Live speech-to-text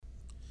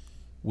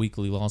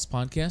Weekly Lost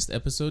Podcast,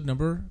 episode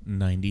number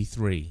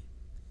 93.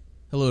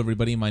 Hello,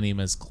 everybody. My name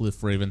is Cliff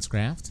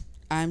Ravenscraft.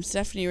 I'm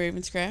Stephanie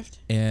Ravenscraft.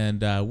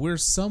 And we're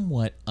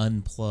somewhat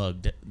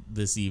unplugged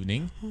this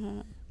evening.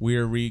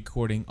 We're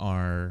recording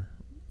our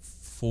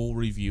full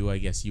review, I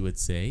guess you would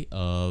say,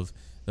 of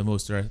the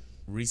most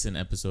recent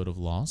episode of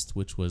Lost,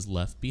 which was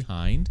Left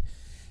Behind.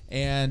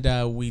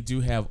 And we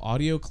do have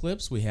audio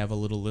clips. We have a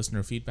little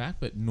listener feedback,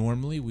 but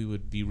normally we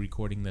would be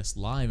recording this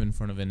live in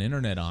front of an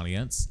internet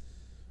audience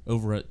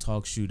over at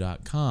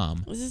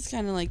TalkShoe.com. This is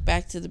kind of like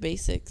back to the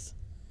basics.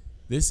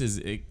 This is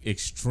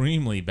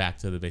extremely back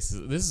to the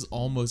basics. This is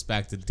almost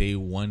back to day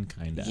one,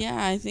 kind of.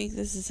 Yeah, I think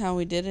this is how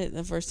we did it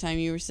the first time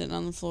you were sitting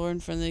on the floor in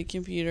front of the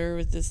computer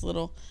with this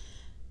little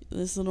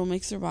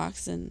mixer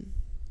box. And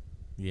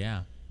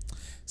yeah.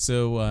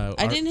 So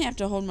I didn't have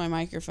to hold my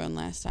microphone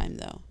last time,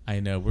 though. I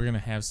know. We're going to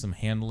have some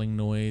handling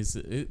noise.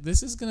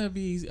 This is going to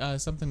be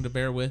something to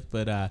bear with,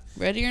 but...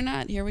 ready or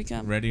not, here we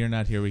come. Ready or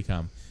not, here we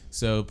come.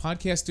 So,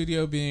 podcast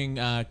studio being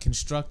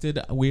constructed,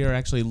 we are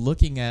actually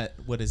looking at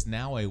what is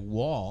now a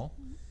wall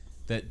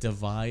that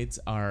divides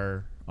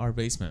our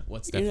basement.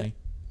 What, Stephanie?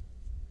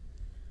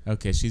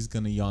 Okay, she's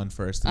going to yawn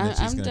first, and then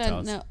she's going to tell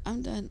us. No,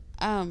 I'm done.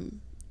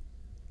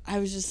 I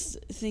was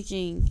just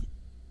thinking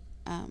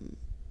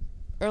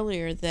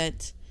earlier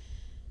that,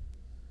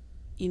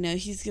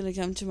 he's going to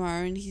come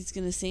tomorrow and he's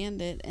going to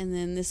sand it, and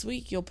then this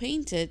week you'll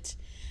paint it,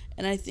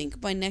 and I think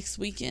by next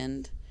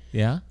weekend...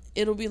 Yeah?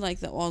 It'll be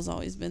like that wall's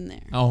always been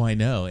there. Oh, I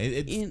know.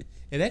 It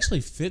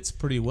actually fits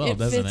pretty well,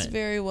 doesn't it? It fits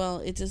very well.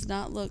 It does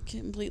not look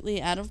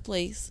completely out of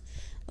place,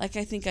 like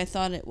I think I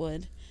thought it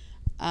would.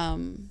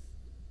 And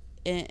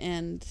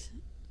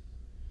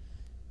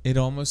it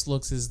almost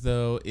looks as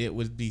though it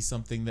would be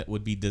something that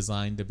would be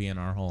designed to be in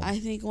our home. I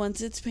think once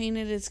it's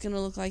painted, it's going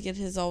to look like it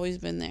has always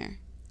been there.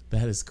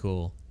 That is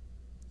cool.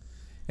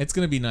 It's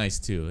going to be nice,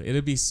 too.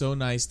 It'll be so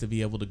nice to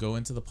be able to go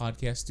into the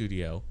podcast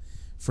studio,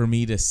 for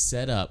me to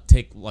set up,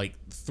 take like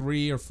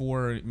 3 or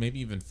 4, maybe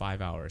even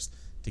 5 hours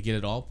to get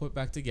it all put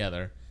back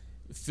together,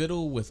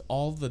 fiddle with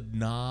all the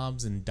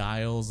knobs and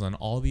dials on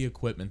all the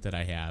equipment that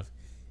I have,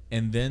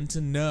 and then to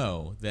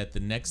know that the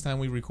next time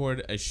we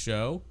record a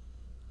show,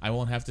 I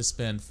won't have to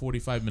spend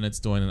 45 minutes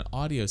doing an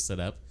audio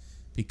setup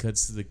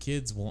because the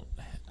kids will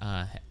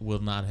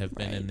not have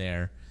been in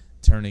there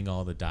turning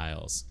all the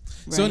dials.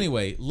 Right. So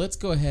anyway, let's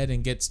go ahead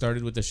and get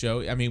started with the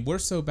show. I mean, we're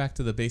so back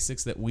to the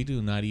basics that we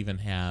do not even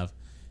have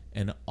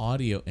an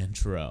audio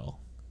intro.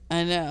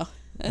 I know.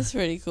 That's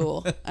pretty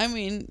cool. I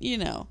mean,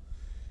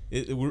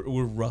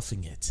 we're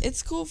roughing it.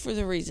 It's cool for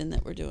the reason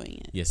that we're doing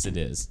it. Yes, it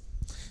is.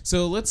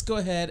 So let's go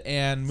ahead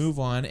and move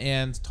on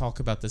and talk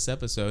about this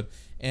episode.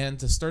 And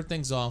to start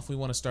things off, we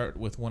want to start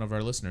with one of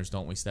our listeners,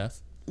 don't we,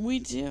 Steph? We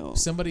do.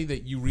 Somebody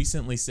that you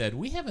recently said,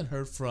 we haven't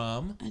heard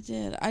from. I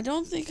did.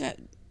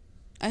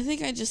 I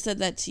think I just said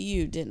that to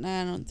you, didn't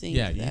I? I don't think.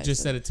 Yeah, you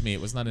just said it to me. It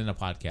was not in a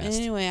podcast.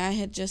 Anyway, I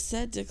had just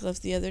said to Cliff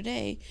the other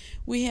day,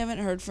 we haven't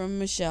heard from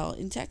Michelle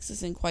in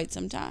Texas in quite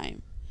some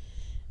time.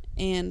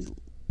 And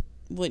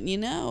wouldn't you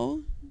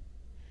know,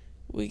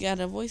 we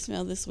got a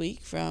voicemail this week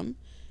from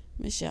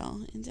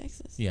Michelle in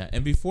Texas. Yeah,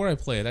 and before I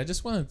play it, I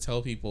just want to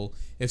tell people,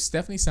 if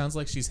Stephanie sounds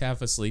like she's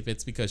half asleep,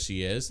 it's because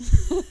she is.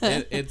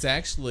 It's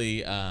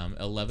actually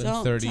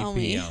 11:30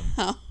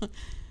 p.m.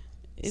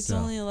 It's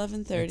only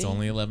 11:30. It's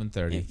only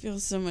 11:30. It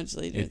feels so much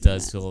later. It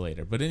does feel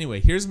later. But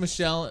anyway, here's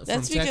Michelle from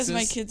Texas. That's because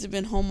my kids have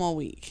been home all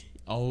week.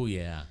 Oh,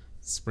 yeah.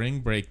 Spring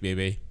break,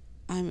 baby.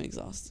 I'm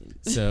exhausted.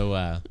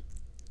 So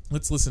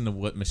let's listen to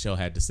what Michelle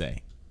had to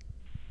say.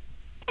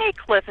 Hey,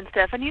 Cliff and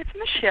Stephanie. It's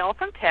Michelle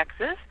from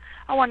Texas.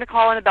 I wanted to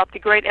call in about the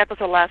great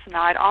episode last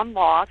night on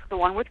Lost, the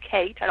one with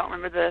Kate. I don't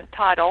remember the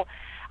title.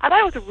 I thought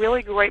it was a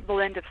really great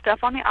blend of stuff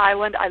on the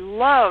island. I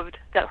loved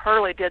that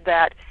Hurley did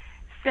that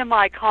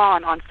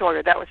semi-con on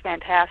Sawyer. That was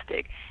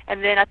fantastic.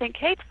 And then I think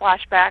Kate's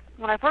flashback,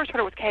 when I first heard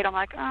it with Kate, I'm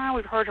like,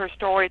 we've heard her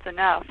story, it's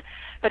enough.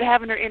 But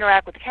having her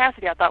interact with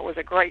Cassidy, I thought was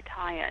a great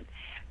tie-in.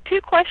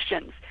 2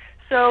 questions.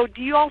 So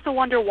do you also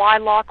wonder why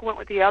Locke went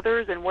with the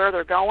others and where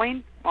they're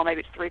going? Well,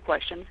 maybe it's 3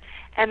 questions.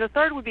 And the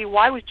third would be,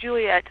 why was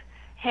Juliet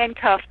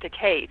handcuffed to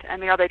Kate? I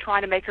mean, are they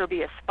trying to make her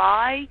be a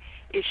spy?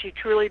 Is she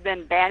truly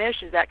been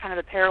banished? Is that kind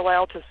of the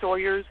parallel to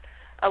Sawyer's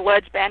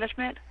alleged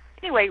banishment?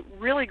 Anyway,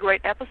 really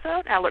great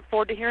episode. I look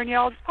forward to hearing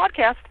y'all's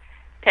podcast.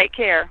 Take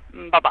care.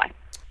 Bye-bye.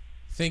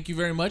 Thank you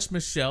very much,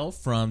 Michelle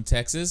from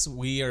Texas.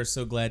 We are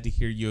so glad to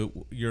hear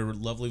your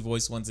lovely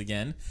voice once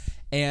again.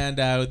 And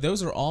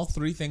those are all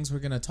 3 things we're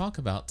going to talk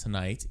about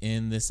tonight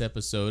in this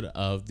episode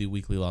of the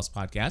Weekly Lost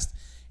Podcast.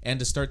 And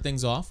to start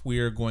things off, we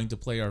are going to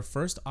play our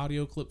first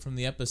audio clip from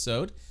the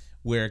episode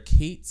where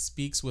Kate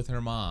speaks with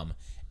her mom.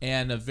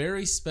 And a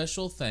very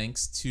special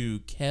thanks to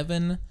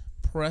Kevin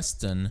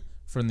Preston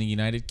from the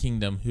United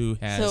Kingdom who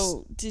has...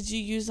 So, did you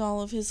use all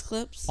of his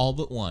clips? All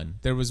but one.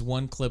 There was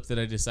one clip that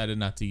I decided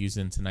not to use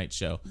in tonight's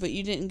show. But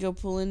you didn't go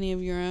pull any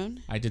of your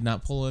own? I did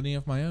not pull any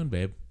of my own,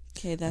 babe.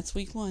 Okay, that's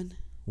week 1.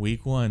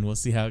 Week 1. We'll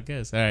see how it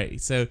goes. All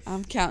right, so...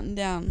 I'm counting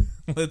down.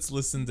 Let's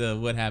listen to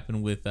what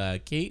happened with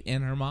Kate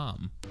and her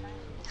mom.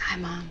 Hi,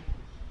 Mom.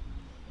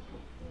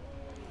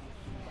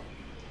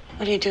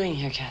 What are you doing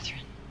here, Catherine?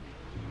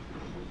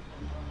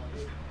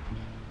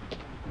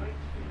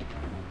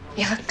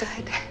 You look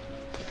good. I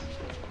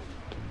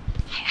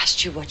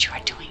asked you what you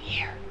are doing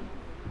here.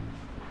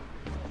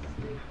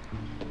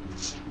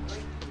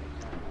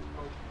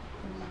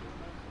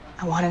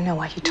 I want to know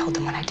why you told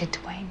them what I did to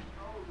Wayne.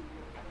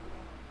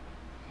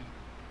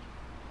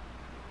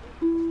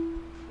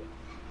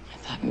 I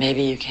thought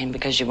maybe you came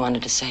because you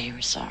wanted to say you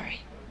were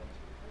sorry.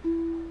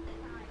 I'm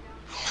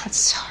not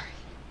sorry.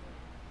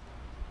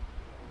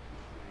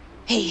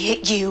 He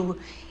hit you.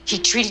 He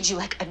treated you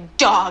like a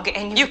dog,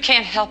 and You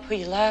can't help who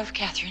you love,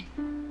 Catherine.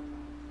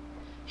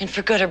 And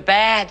for good or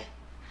bad,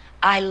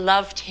 I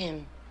loved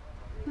him.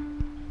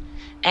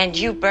 And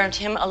you burnt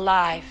him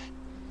alive.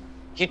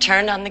 You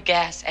turned on the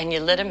gas and you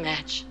lit a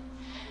match.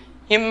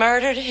 You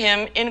murdered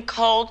him in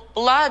cold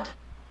blood.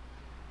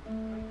 I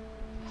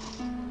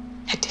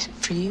did it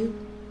for you.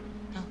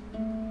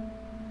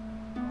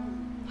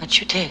 What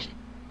you did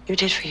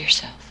for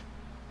yourself.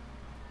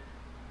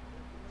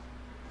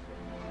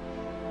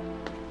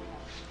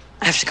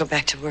 I have to go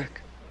back to work.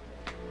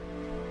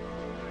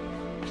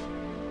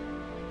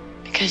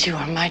 Because you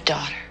are my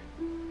daughter.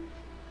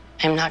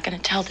 I'm not going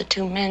to tell the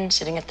two men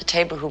sitting at the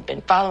table who've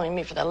been following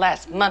me for the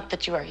last month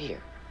that you are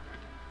here.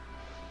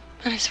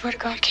 But I swear to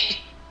God,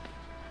 Katie,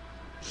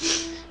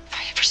 if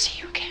I ever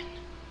see you again,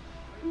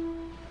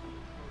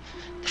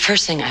 the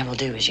first thing I will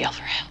do is yell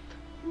for help.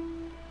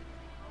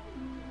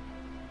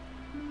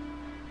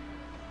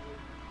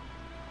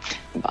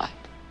 Bye.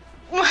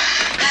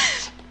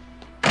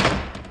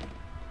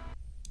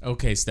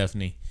 Okay,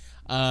 Stephanie.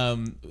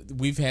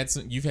 You've had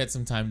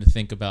some time to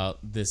think about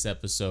this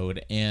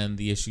episode and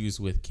the issues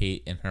with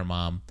Kate and her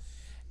mom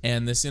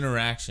and this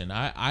interaction.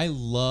 I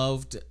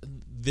loved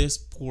this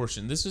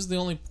portion. This was the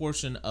only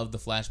portion of the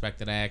flashback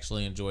that I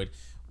actually enjoyed,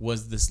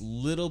 was this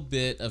little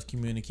bit of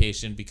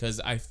communication, because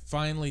I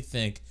finally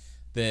think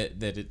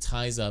that it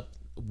ties up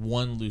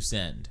one loose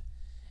end.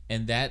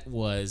 And that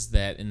was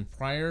that in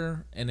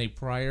a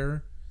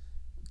prior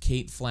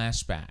Kate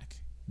flashback,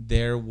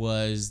 there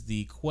was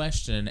the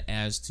question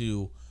as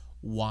to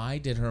why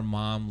did her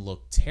mom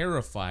look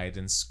terrified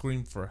and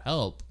scream for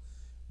help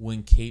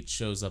when Kate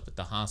shows up at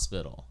the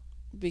hospital?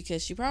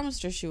 Because she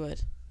promised her she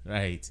would.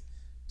 Right.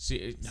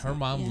 Her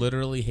mom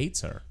literally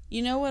hates her.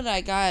 You know what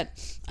I got?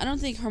 I don't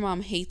think her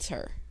mom hates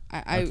her.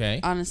 Okay.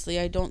 Honestly,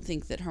 I don't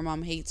think that her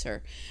mom hates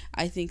her.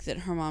 I think that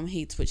her mom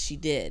hates what she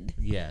did.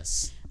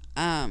 Yes.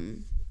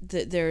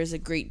 That there is a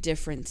great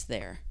difference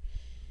there.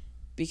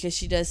 Because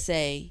she does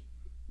say,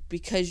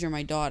 because you're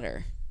my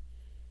daughter,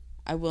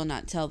 I will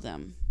not tell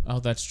them. Oh,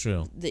 that's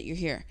true. That you're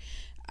here.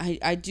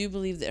 I do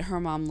believe that her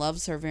mom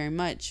loves her very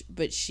much,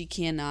 but she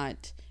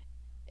cannot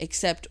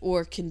accept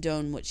or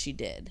condone what she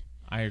did.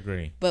 I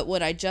agree. But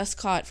what I just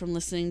caught from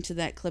listening to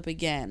that clip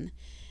again,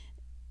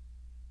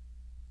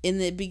 in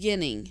the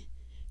beginning,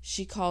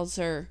 she calls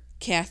her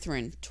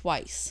Catherine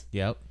twice.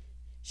 Yep.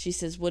 She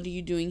says, "What are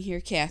you doing here,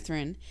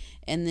 Catherine?"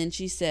 And then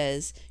she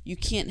says, "You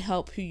can't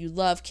help who you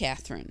love,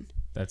 Catherine."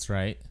 That's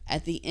right.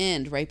 At the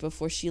end, right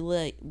before she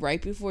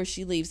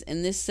leaves,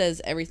 and this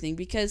says everything,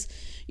 because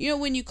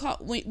when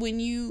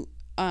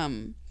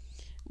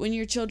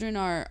your children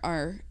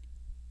are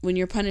when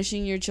you're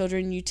punishing your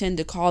children, you tend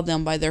to call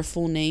them by their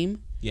full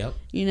name. Yep.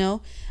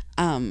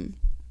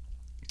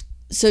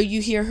 So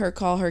you hear her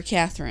call her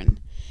Catherine,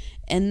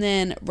 and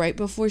then right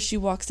before she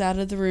walks out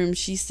of the room,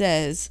 she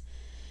says,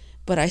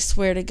 "But I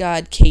swear to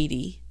God,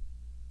 Katie,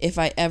 if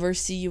I ever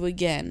see you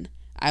again,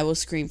 I will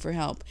scream for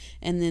help."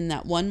 And then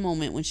that one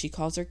moment when she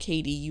calls her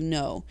Katie, you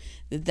know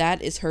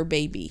that is her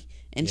baby,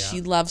 and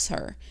she loves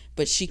her,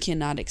 but she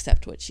cannot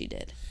accept what she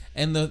did.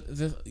 And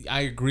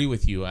I agree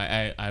with you.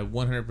 I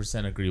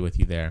 100% agree with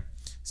you there.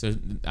 So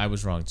I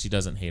was wrong. She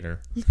doesn't hate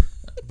her.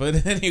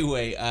 But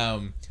anyway,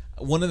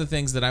 one of the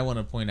things that I want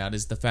to point out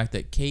is the fact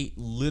that Kate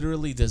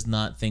literally does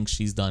not think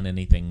she's done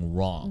anything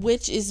wrong.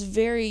 Which is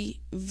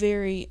very,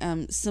 very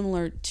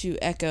similar to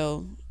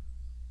Echo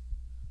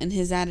and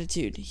his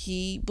attitude.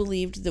 He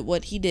believed that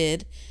what he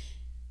did,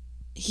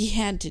 he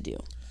had to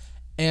do.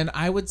 And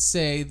I would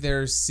say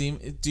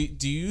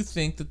do you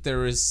think that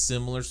there is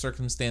similar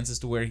circumstances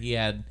to where he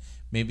had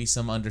maybe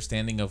some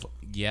understanding of,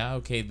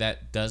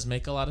 that does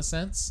make a lot of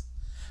sense?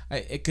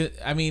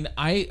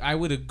 I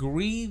would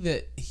agree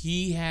that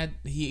he had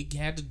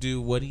to do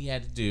what he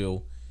had to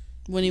do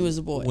when he was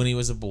a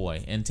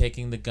boy. And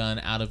taking the gun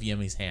out of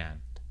Yemi's hand.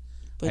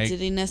 But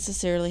did he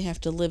necessarily have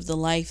to live the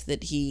life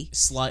that he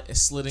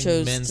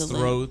slitting men's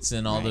throats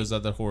and all Right. those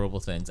other horrible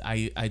things?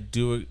 I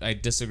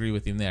disagree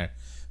with him there.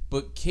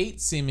 But Kate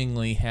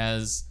seemingly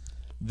has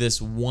this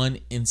one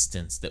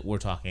instance that we're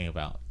talking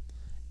about.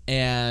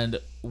 And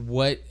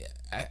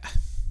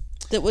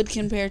that would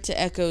compare to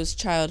Echo's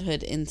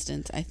childhood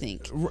instance, I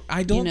think.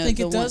 I don't think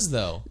it does,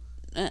 though.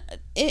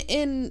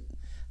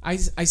 I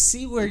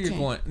see where you're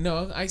going.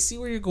 No, I see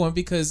where you're going,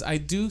 because I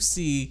do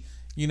see,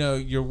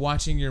 you're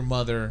watching your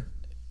mother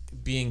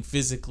being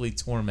physically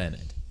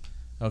tormented.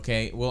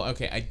 Okay? Well,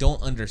 okay, I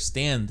don't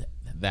understand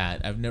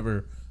that. I've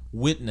never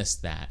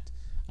witnessed that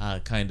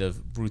kind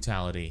of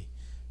brutality.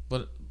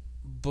 But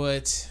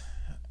but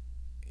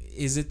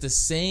is it the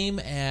same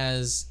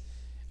as?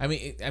 I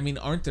mean,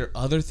 aren't there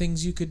other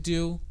things you could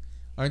do?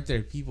 Aren't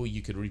there people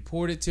you could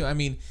report it to? I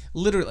mean,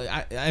 literally,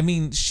 I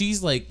mean,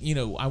 she's like,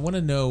 I want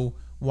to know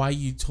why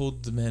you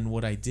told the men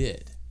what I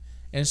did.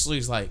 And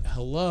she's like,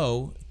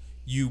 hello,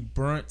 you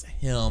burnt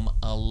him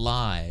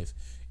alive.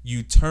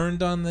 You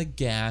turned on the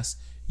gas.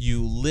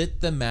 You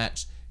lit the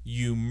match.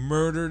 You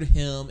murdered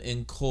him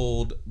in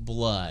cold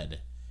blood.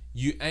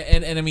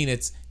 And I mean,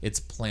 it's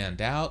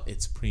planned out.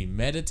 It's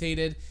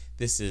premeditated.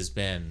 This has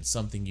been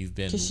something you've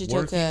been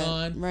working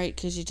on. Right,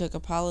 because you took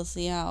a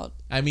policy out.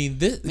 I mean,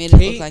 made it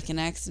look like an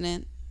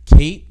accident.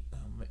 Kate,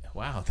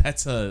 wow,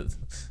 that's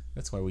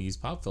why we use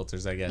pop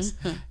filters, I guess.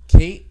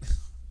 Kate,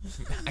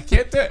 I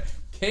can't do it.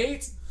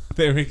 Kate,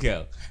 there we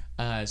go.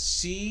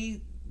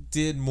 She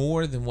did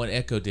more than what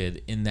Echo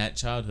did in that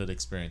childhood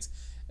experience.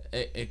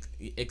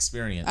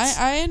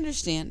 I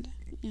understand.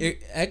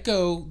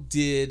 Echo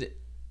did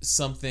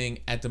something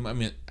at the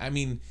moment. I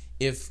mean,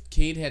 if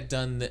Kate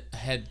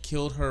had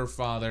killed her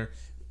father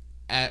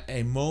at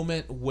a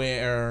moment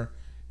where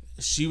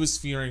she was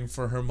fearing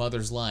for her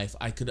mother's life,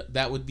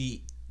 that would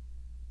be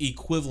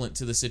equivalent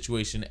to the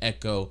situation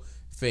Echo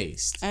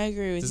faced. I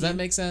agree with you. Does that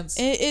make sense?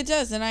 It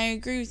does, and I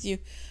agree with you.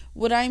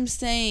 What I'm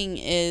saying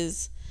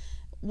is,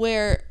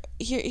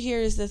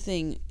 here's the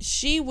thing.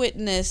 She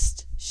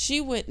witnessed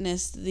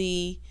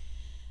the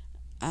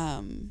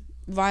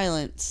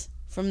violence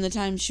from the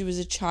time she was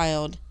a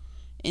child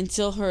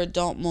until her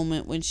adult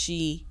moment when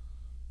she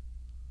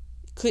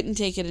couldn't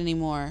take it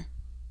anymore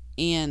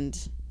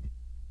and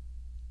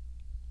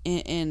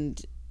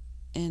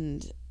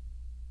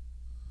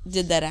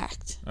did that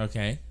act.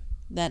 Okay.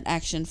 That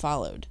action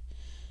followed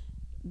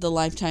the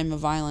lifetime of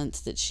violence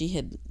that she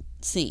had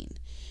seen.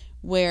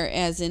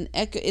 Whereas in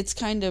Echo, it's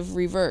kind of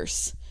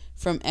reverse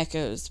from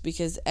Echo's,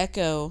 because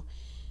Echo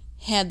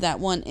had that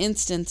one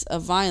instance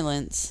of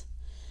violence.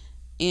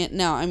 And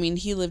now, I mean,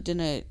 he lived in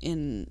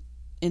an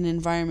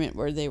environment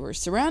where they were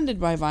surrounded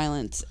by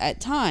violence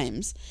at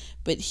times,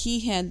 but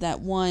he had that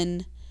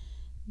one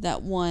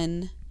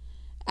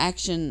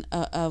action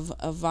of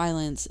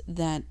violence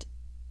that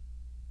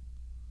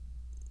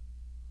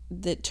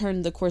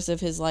turned the course of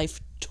his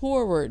life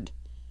toward.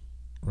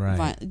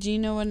 Right. Do you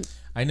know what?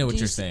 I know what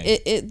you're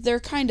saying. They're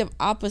kind of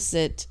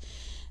opposite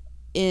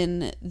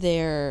in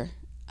their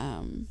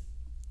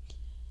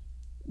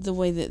the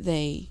way that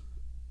they.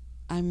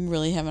 I'm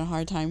really having a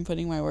hard time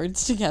putting my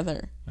words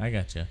together. I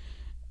gotcha.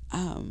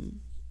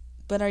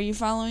 But are you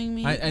following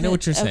me? I know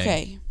what you're saying.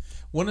 Okay.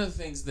 One of the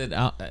things that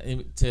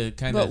to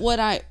kind of. But what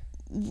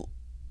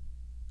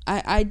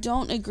I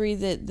don't agree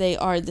that they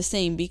are the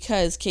same,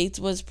 because Kate's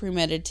was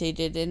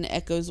premeditated and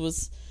Echo's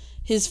was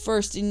his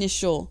first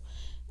initial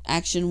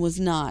action was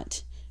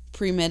not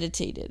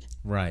premeditated.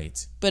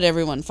 Right. But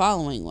everyone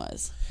following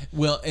was.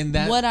 Well, and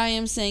that what I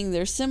am saying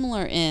they're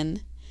similar in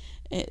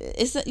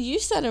is that you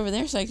sat over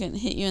there so I couldn't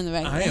hit you in the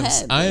back of the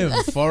head. I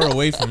am far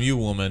away from you,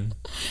 woman.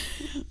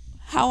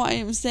 How I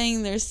am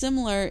saying they're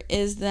similar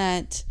is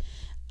that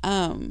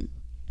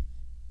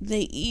they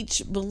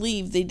each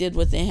believe they did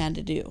what they had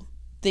to do.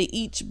 They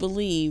each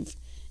believe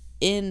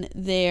in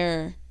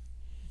the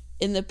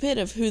pit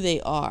of who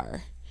they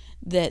are,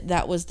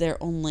 that was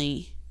their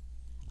only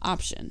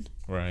option.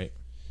 Right.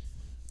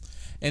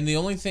 And the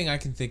only thing I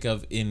can think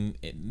of in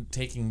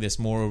taking this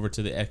more over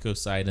to the Echo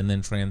side and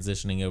then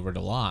transitioning over to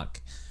Locke,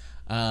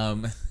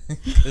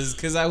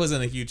 because I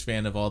wasn't a huge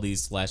fan of all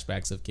these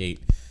flashbacks of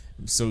Kate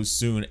so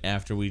soon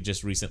after we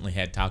just recently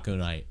had taco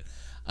night.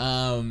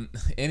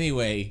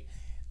 Anyway,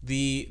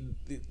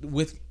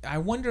 I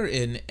wonder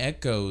in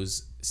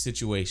Echo's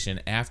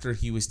situation after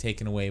he was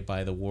taken away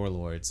by the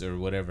warlords or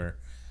whatever,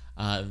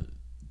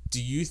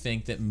 do you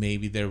think that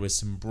maybe there was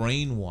some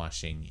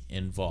brainwashing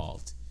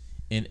involved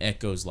in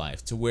Echo's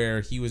life to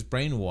where he was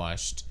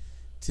brainwashed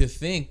to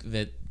think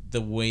that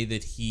the way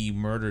that he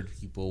murdered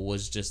people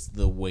was just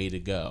the way to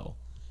go?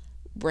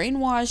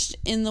 Brainwashed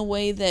in the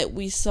way that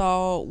we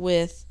saw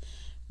with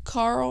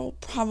Carl,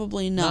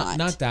 probably not.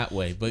 Not that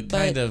way, but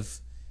kind of.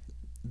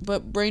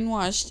 But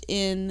brainwashed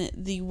in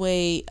the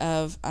way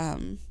of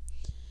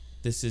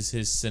this is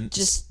his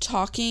just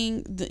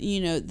talking,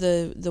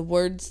 the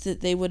words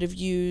that they would have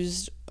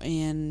used,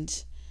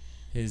 and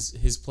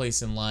his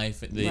place in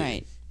life,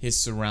 right. His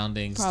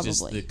surroundings, probably.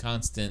 Just the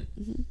constant,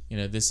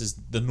 this is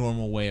the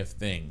normal way of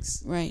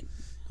things. Right.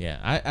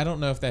 Yeah, I don't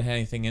know if that had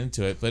anything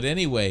into it, but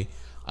anyway,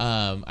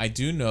 I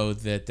do know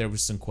that there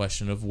was some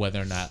question of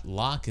whether or not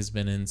Locke has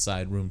been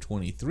inside room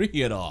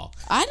 23 at all.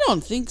 I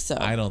don't think so.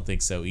 I don't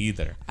think so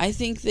either. I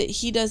think that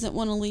he doesn't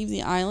want to leave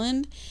the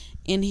island,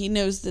 and he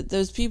knows that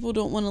those people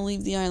don't want to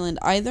leave the island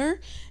either.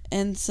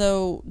 And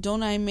so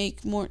doesn't it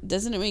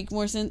make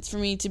more sense for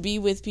me to be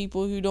with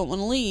people who don't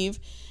want to leave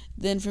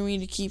than for me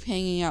to keep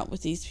hanging out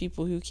with these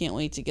people who can't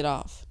wait to get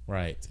off?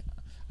 Right.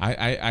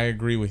 I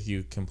agree with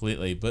you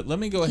completely. But let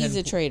me go ahead. He's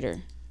a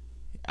traitor.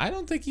 I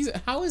don't think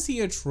how is he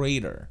a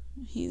traitor?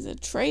 He's a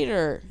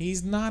traitor.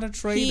 He's not a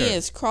traitor. He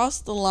has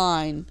crossed the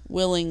line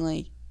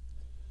willingly.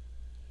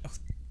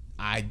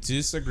 I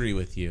disagree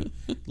with you.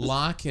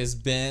 Locke has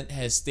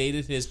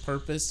stated his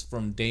purpose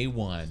from day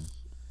one.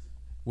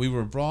 We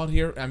were brought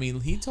here. I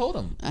mean, he told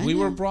him we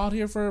were brought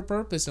here for a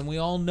purpose, and we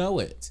all know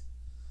it.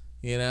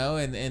 You know,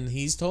 and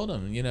he's told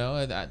him, you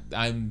know,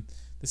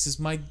 this is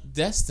my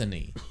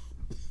destiny.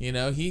 You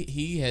know,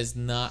 he has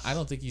not. I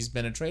don't think he's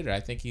been a traitor. I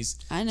think he's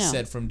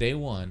said from day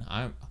one,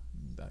 I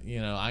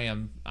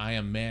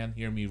am man.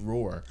 Hear me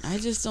roar. I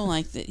just don't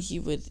like that he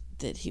would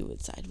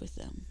side with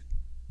them,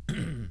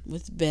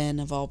 with Ben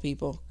of all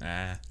people.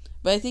 But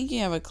I think you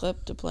have a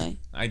clip to play.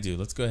 I do.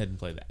 Let's go ahead and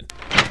play that.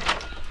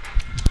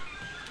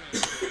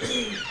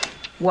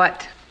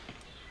 What?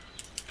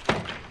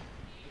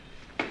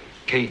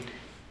 Kate.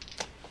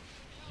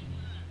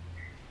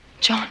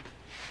 John,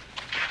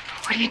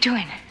 what are you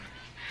doing?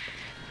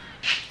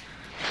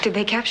 Did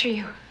they capture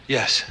you?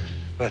 Yes,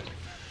 but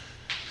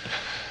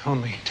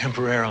only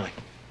temporarily.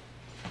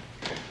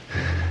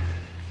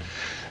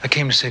 I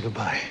came to say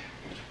goodbye.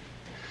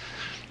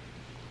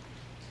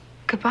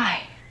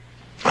 Goodbye.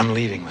 I'm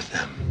leaving with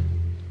them.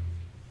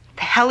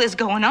 The hell is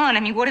going on? I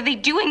mean, what are they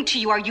doing to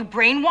you? Are you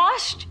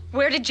brainwashed?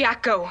 Where did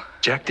Jack go?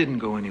 Jack didn't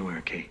go anywhere,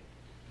 Kate.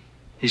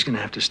 He's gonna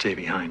have to stay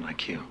behind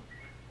like you.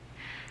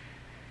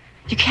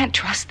 You can't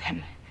trust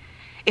them.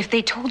 If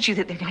they told you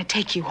that they're going to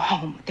take you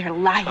home, they're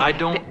lying. I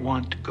don't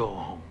want to go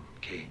home,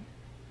 Kate.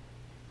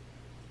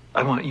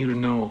 I want you to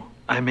know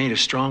I made a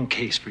strong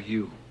case for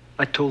you.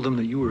 I told them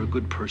that you were a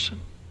good person,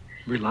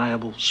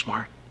 reliable,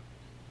 smart,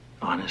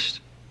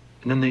 honest.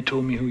 And then they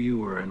told me who you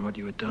were and what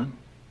you had done.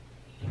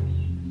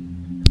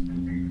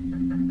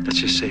 Let's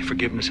just say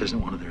forgiveness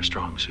isn't one of their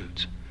strong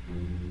suits.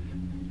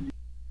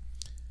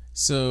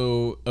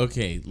 So,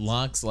 okay,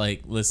 Locke's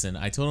like, listen,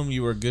 I told him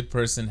you were a good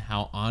person,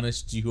 how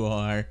honest you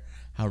are,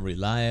 how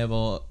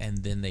reliable,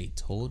 and then they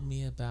told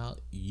me about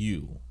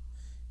you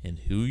and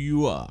who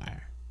you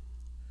are.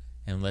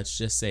 And let's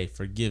just say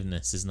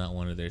forgiveness is not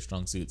one of their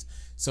strong suits.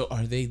 So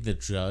are they the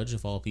judge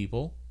of all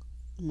people?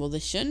 Well, they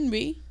shouldn't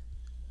be.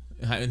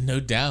 No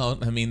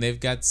doubt. I mean, they've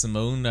got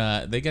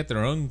they got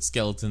their own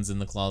skeletons in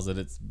the closet,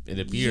 it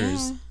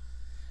appears.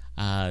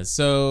 Yeah.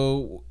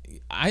 So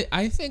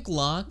I think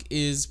Locke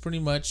is pretty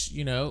much,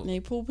 you know... They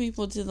pull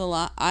people to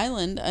the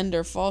island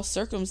under false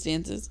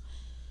circumstances.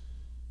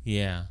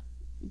 Yeah.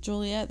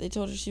 Juliet, they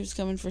told her she was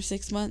coming for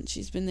 6 months.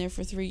 She's been there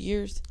for 3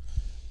 years.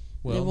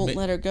 Well, they won't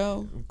let her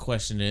go.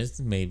 Question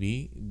is,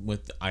 maybe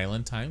with the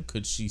island time,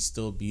 could she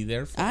still be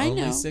there for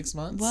only 6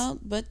 months? Well,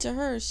 but to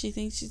her, she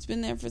thinks she's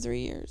been there for 3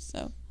 years.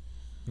 So.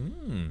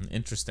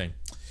 Interesting.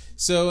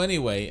 So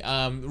anyway,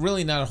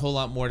 really not a whole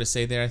lot more to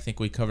say there. I think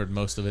we covered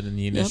most of it in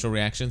the initial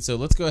reaction. So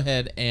let's go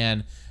ahead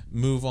and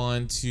move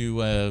on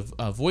to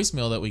a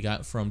voicemail that we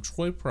got from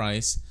Troy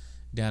Price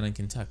down in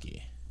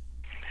Kentucky.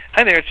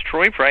 Hi there, it's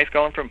Troy Price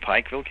calling from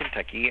Pikeville,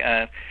 Kentucky.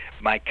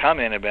 My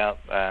comment about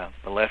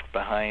the Left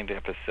Behind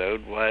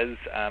episode was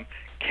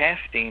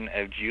casting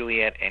of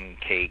Juliet and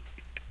Kate.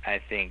 I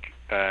think,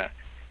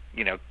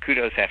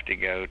 kudos have to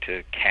go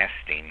to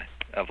casting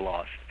of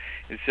Lost.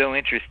 It's so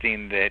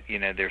interesting that,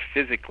 they're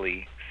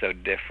physically so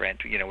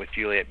different, with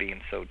Juliet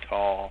being so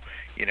tall,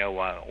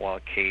 while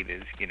Kate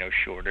is,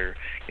 shorter,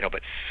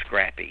 but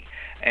scrappy.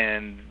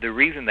 And the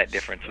reason that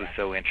difference was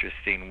so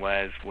interesting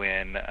was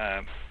when,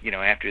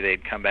 after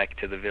they'd come back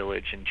to the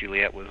village and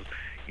Juliet was,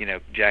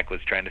 Jack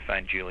was trying to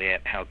find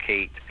Juliet, how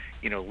Kate,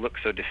 looked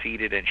so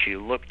defeated and she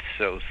looked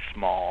so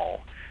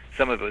small.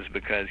 Some of it was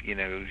because,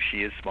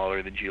 she is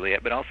smaller than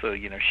Juliet, but also,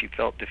 she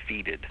felt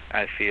defeated,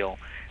 I feel.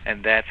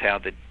 And that's how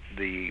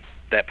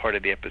that part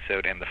of the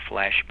episode and the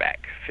flashback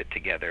fit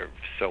together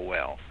so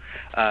well.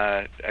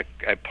 A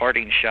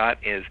parting shot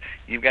is,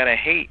 you've got to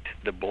hate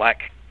the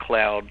black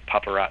cloud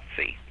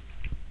paparazzi.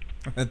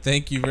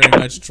 Thank you very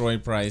much, Troy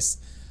Price,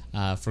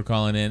 for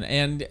calling in.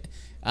 And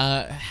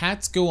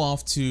hats go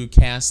off to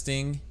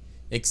casting,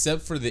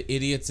 except for the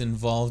idiots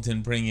involved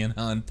in bringing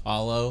on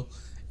Paulo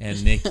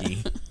and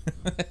Nikki.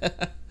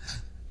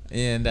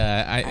 And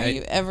are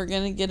you ever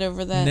going to get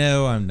over that?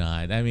 No, I'm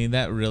not. I mean,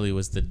 that really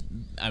was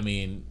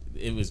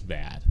it was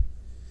bad.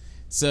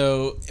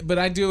 So, but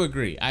I do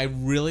agree. I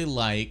really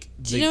like...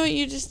 Do you know what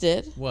you just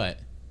did? What?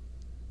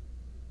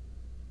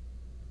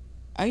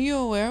 Are you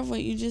aware of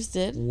what you just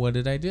did? What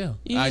did I do?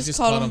 I just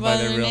called them by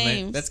their real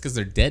name. That's because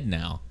they're dead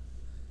now.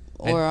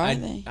 Or are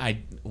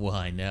they? Well,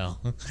 I know.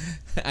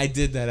 I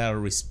did that out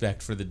of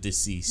respect for the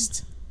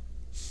deceased.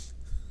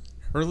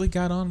 Hurley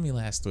got on me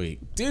last week.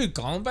 Dude,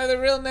 call them by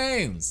their real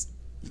names.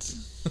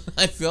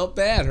 I felt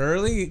bad.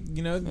 Hurley,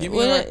 give me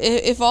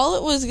if all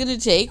it was going to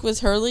take was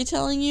Hurley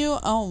telling you,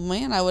 oh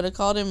man, I would have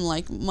called him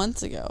like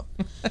months ago.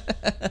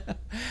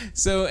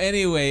 So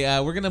anyway,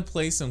 we're going to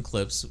play some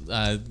clips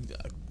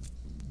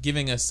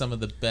giving us some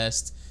of the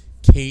best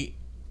Kate...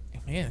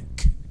 Man,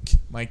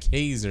 my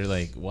K's are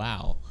like,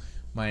 wow.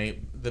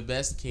 The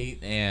best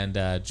Kate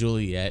and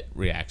Juliet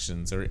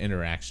reactions or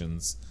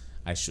interactions,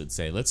 I should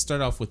say. Let's start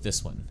off with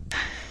this one.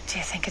 Do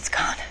you think it's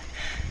gone?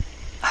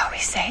 Are we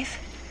safe?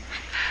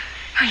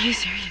 Are you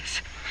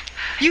serious?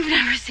 You've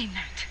never seen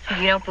that.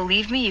 If you don't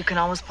believe me, you can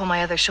always pull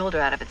my other shoulder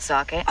out of its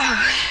socket.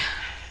 Oh.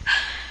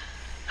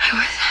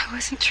 I I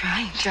wasn't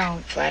trying.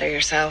 Don't flatter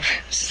yourself.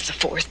 This is the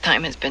 4th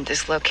time it's been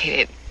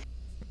dislocated.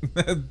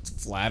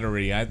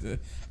 Flattery.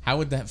 How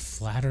would that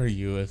flatter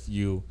you if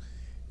you...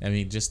 I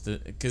mean, just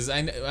because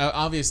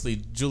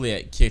obviously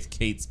Juliet kicked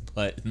Kate's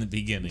butt in the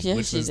beginning, Yeah,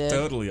 which she was did.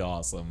 totally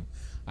awesome.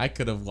 I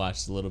could have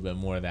watched a little bit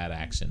more of that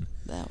action.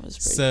 That was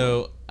pretty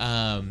So,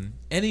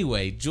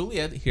 anyway,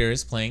 Juliet here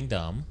is playing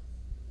dumb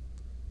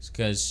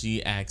because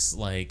she acts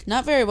like...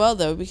 Not very well,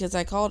 though, because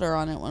I called her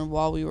on it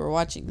while we were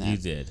watching that. You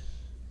did.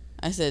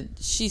 I said,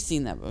 she's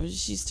seen that, but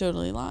she's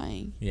totally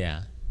lying.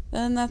 Yeah.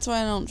 And that's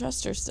why I don't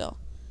trust her still.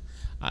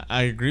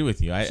 I agree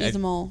with you. She's a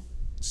mole.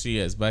 She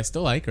is, but I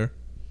still like her.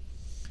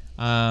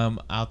 Go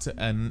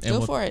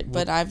for it,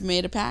 but I've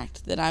made a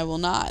pact that I will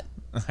not.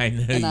 I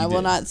know and you I will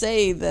did. not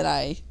say that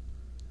I...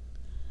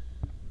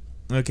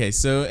 Okay,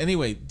 so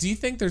anyway, do you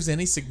think there's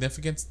any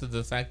significance to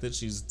the fact that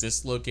she's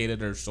dislocated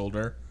her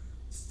shoulder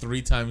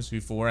 3 times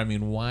before? I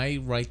mean, why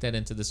write that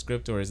into the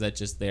script, or is that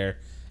just there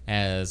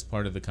as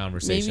part of the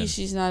conversation? Maybe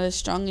she's not as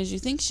strong as you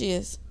think she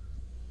is.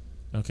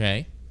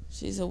 Okay.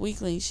 She's a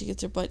weakling. She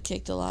gets her butt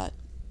kicked a lot.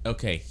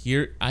 Okay,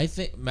 here, I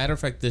think, matter of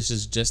fact, this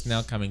is just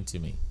now coming to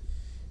me.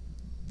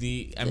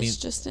 This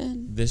just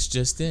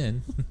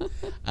in.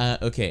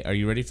 Okay, are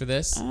you ready for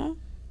this? Uh-huh.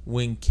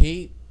 When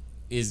Kate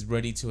is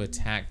ready to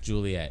attack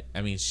Juliet,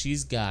 I mean,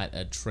 she's got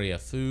a tray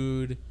of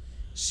food.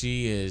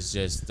 She is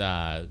just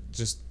la-da-da-da-da,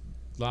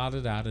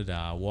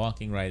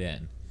 walking right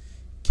in.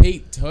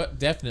 Kate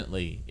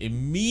definitely,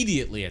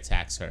 immediately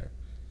attacks her.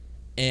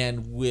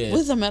 And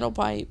with a metal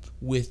pipe.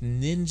 With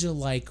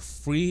ninja-like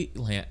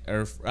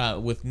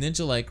with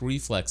ninja-like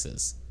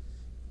reflexes.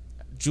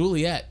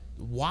 Juliet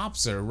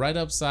whops her right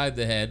upside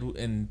the head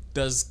and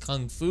does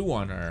kung fu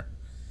on her.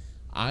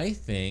 I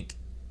think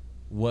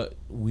what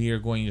we are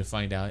going to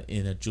find out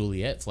in a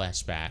Juliet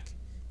flashback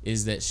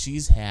is that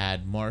she's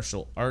had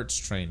martial arts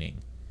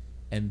training,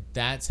 and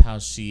that's how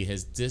she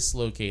has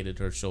dislocated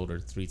her shoulder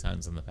 3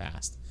 times in the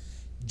past.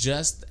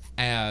 Just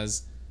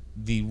as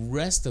the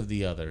rest of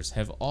the others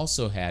have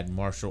also had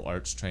martial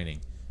arts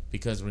training,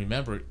 because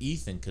remember,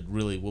 Ethan could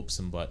really whoop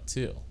some butt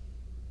too.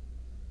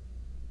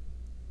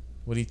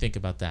 What do you think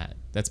about that?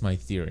 That's my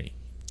theory.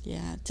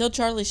 Yeah, till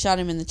Charlie shot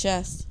him in the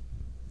chest.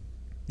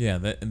 Yeah,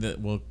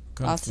 well,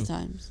 lots of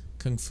times.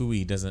 Kung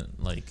Fu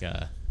doesn't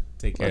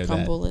take care of Work on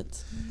that.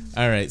 bullets.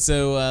 All right,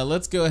 so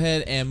let's go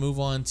ahead and move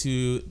on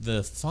to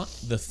the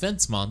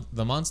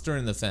monster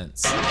in the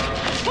fence.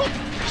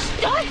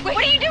 What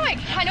are you doing?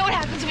 I know what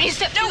happens when you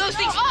step those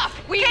things off.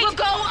 We will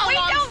go alongside. We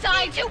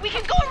don't need to. We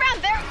can go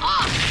around. They're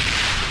off.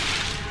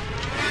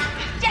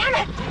 Damn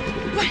it!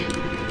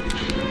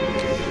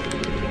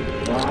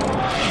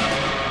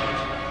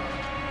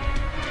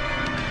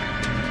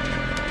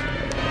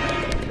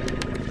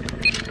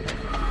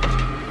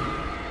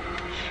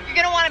 You're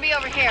gonna want to be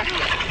over here.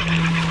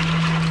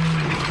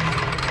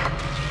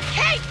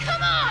 Hey,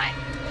 come on!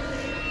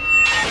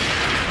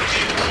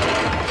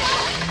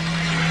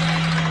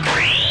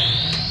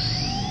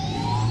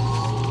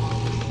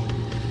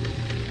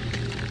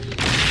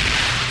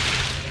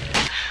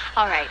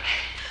 All right.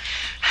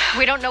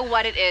 We don't know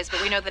what it is,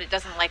 but we know that it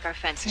doesn't like our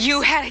fences.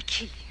 You had a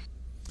key.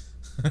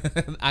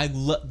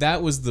 That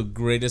was the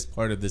greatest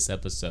part of this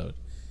episode.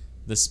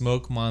 The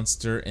smoke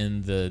monster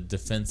and the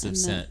defensive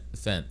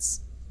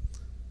fence.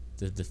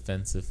 The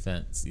defensive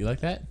fence. You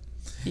like that?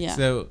 Yeah.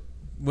 So,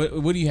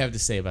 what do you have to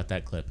say about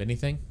that clip?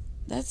 Anything?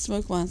 That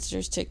smoke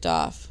monster's ticked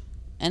off.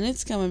 And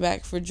it's coming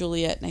back for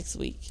Juliet next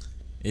week.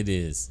 It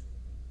is.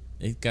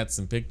 It got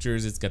some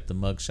pictures. It's got the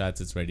mug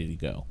shots. It's ready to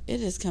go.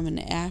 It is coming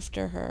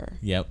after her.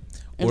 Yep.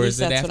 At least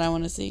that's what I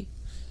want to see.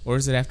 Or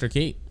is it after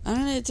Kate? I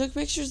don't know. It took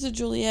pictures of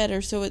Juliet,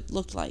 or so it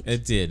looked like.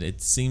 It did.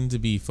 It seemed to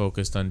be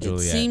focused on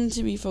Juliet. It seemed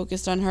to be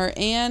focused on her.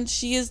 And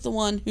she is the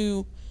one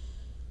who,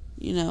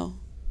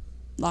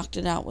 locked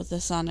it out with the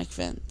sonic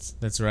fence.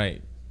 That's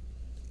right.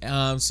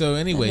 So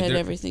anyway, that had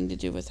everything to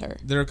do with her.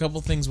 There are a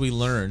couple things we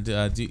learned.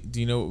 Do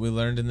you know what we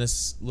learned in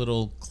this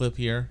little clip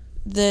here?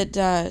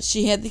 That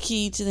she had the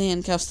key to the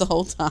handcuffs the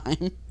whole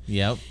time.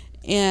 Yep.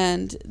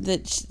 And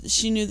that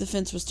she knew the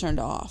fence was turned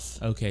off.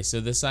 Okay,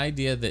 so this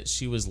idea that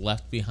she was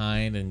left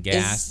behind and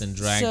gassed and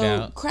dragged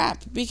out.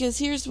 Crap, because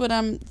here's what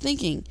I'm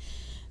thinking.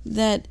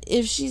 That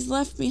if she's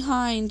left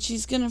behind,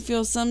 she's going to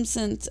feel some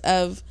sense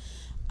of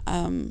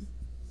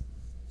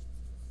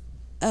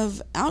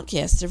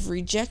outcast, of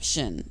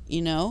rejection,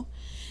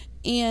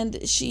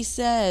 And she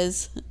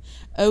says,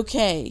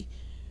 okay,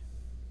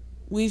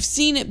 we've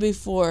seen it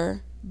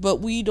before, but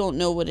we don't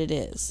know what it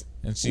is.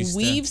 And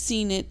we've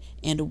seen it,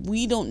 and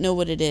we don't know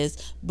what it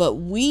is, but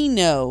we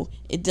know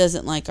it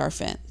doesn't like our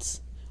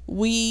fence.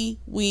 We.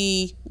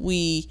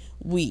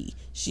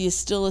 She is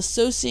still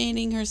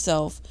associating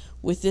herself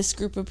with this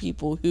group of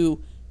people who,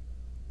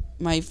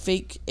 my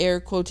fake air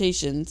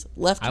quotations,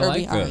 left her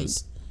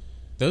behind.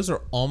 Those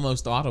are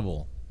almost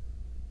audible.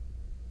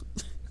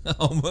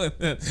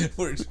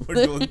 We're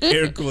doing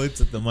air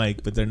quotes at the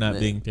mic, but they're not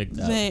being picked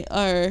up. They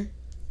are.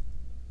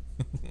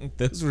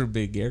 Those were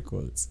big air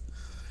quotes.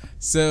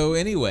 So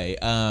anyway,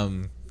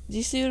 Do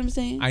you see what I'm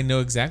saying? I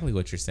know exactly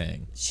what you're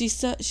saying. She's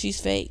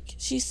fake.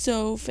 She's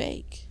so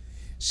fake.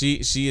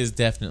 She is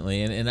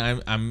definitely, and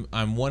I'm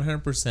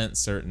 100%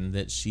 certain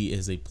that she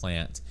is a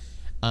plant.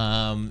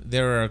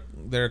 There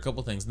are a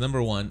couple things.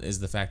 Number one is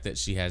the fact that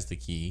she has the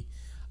key,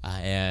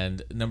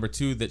 and number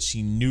two that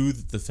she knew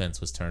that the fence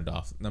was turned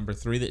off. Number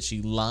three that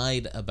she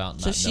lied about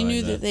not knowing. So she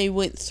knew that they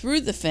went through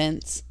the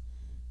fence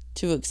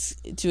to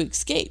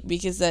escape,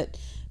 because that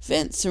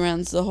fence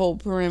surrounds the whole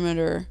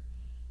perimeter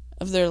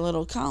of their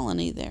little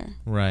colony there.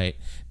 Right.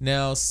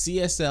 Now,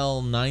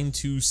 CSL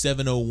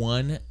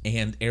 92701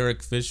 and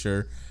Eric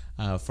Fisher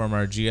from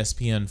our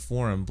GSPN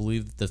forum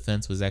believe that the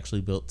fence was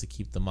actually built to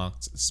keep the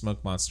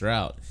smoke monster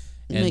out,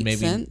 and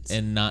Makes sense.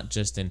 And not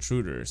just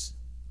intruders.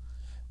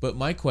 But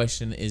my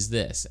question is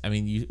this: I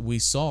mean, we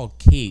saw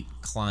Kate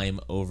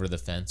climb over the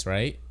fence,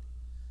 right?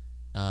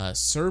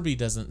 Serby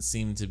doesn't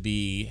seem to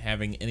be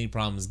having any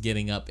problems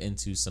getting up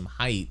into some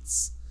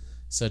heights,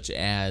 such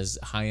as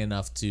high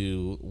enough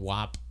to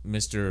whop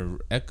Mr.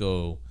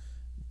 Echo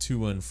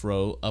to and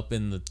fro up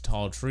in the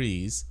tall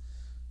trees.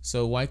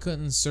 So why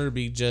couldn't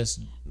Serby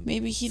just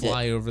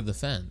fly over the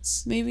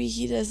fence? Maybe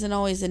he doesn't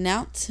always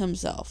announce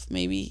himself.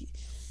 Maybe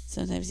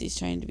sometimes he's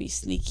trying to be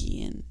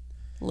sneaky and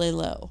lay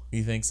low.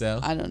 You think so?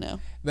 I don't know.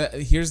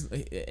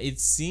 It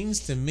seems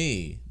to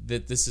me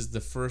that this is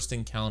the first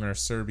encounter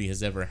Serby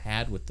has ever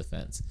had with the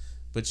fence.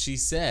 But she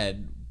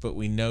said, but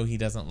we know he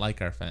doesn't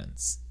like our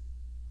fence.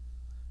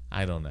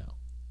 I don't know.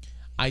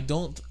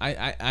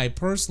 I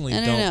personally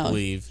don't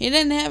believe he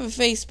didn't have a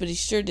face, but he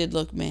sure did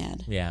look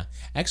mad. Yeah,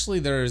 actually,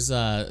 there's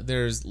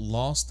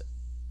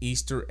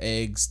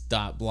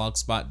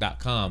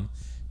losteastereggs.blogspot.com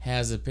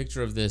has a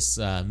picture of this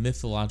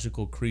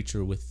mythological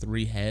creature with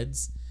 3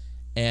 heads,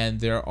 and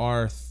there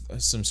are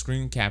some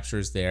screen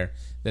captures there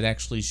that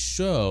actually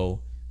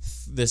show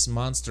this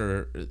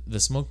monster, the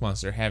smoke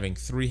monster, having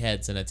 3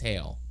 heads and a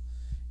tail.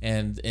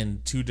 And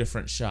in 2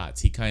 different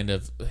shots, he kind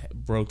of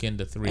broke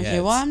into 3 heads. Okay,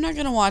 well, I'm not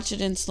going to watch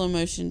it in slow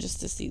motion just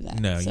to see that.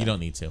 No, you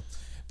don't need to.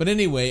 But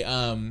anyway,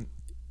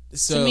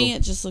 so... To me,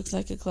 it just looks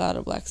like a cloud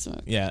of black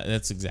smoke. Yeah,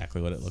 that's exactly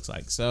what it looks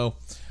like. So,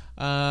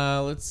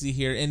 let's see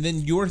here. And then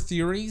your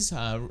theories,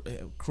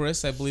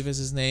 Chris, I believe is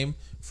his name,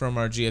 from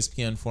our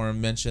GSPN forum,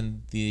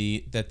 mentioned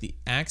that the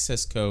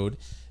access code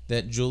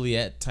that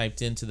Juliet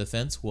typed into the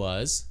fence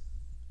was...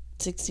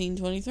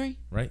 1623.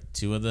 Right,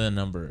 2 of the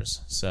numbers.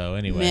 So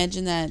anyway,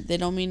 imagine that. They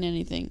don't mean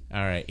anything. All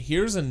right,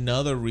 here's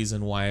another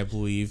reason why I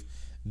believe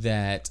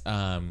that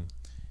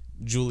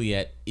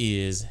Juliet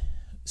is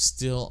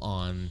still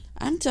on.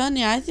 I'm telling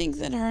you, I think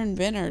that her and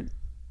Ben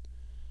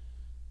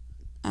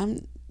are.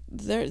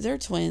 They're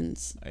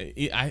twins.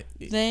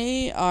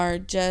 They are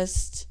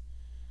just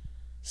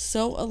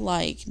so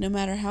alike. No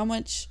matter how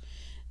much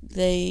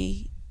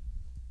they,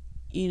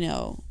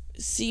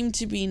 seem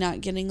to be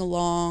not getting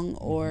along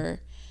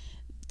or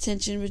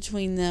tension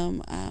between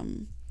them,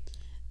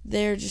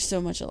 they're just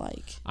so much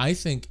alike. I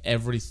think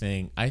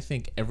everything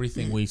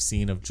we've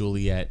seen of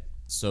Juliet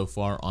so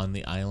far on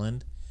the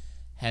island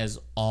has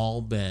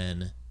all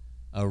been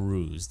a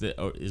ruse.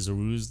 Is a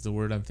ruse the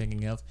word I'm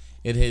thinking of?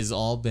 It has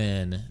all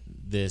been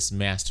this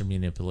master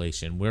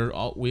manipulation.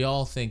 We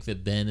all think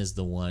that Ben is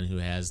the one who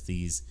has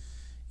these,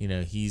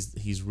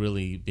 he's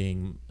really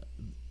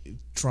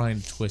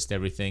trying to twist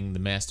everything, the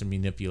master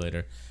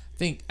manipulator.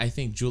 I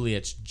think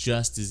Juliet's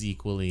just as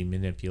equally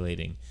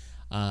manipulating.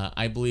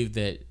 I believe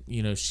that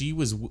she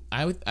was.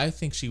 I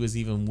think she was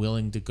even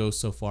willing to go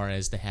so far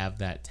as to have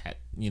that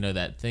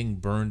that thing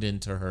burned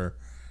into her.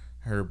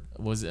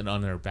 Was it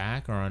on her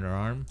back or on her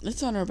arm?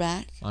 It's on her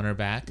back. On her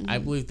back. Mm-hmm. I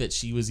believe that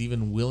she was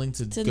even willing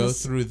to go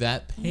through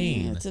that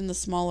pain. Yeah, it's in the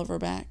small of her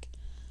back.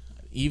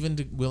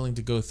 Willing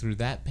to go through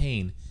that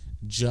pain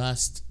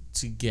just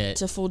to get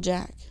to full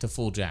Jack. To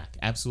full Jack,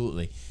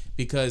 absolutely.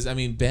 Because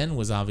Ben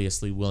was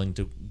obviously willing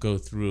to go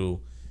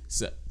through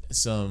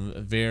some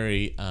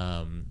very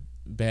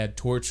bad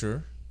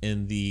torture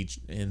in the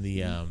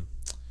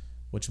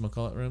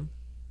whatchamacallit room,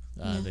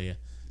 the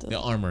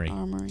armory.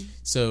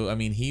 So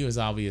he was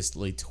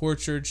obviously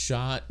tortured,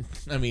 shot.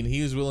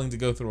 He was willing to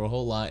go through a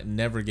whole lot and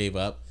never gave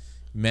up.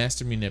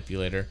 Master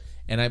manipulator.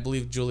 And I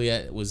believe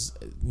Juliet was,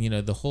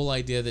 the whole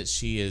idea that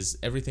she is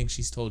everything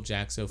she's told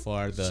Jack so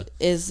far.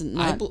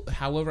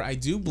 However, I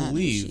do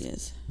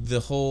believe the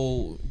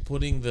whole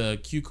putting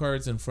the cue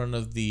cards in front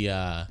of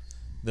the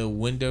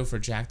window for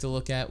Jack to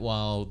look at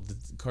while the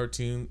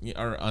cartoon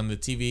or on the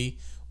TV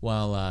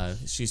while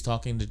she's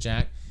talking to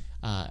Jack.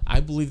 I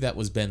believe that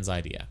was Ben's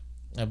idea.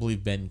 I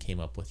believe Ben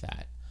came up with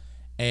that,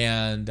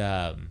 and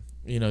the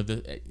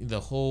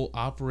whole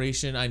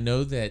operation. I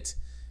know that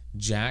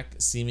Jack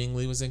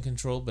seemingly was in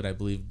control, but I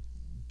believe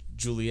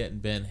Juliet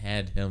and Ben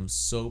had him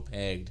so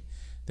pegged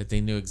that they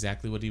knew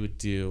exactly what he would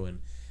do,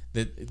 and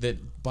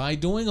that by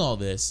doing all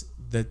this,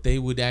 that they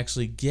would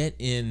actually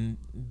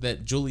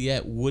that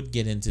Juliet would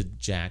get into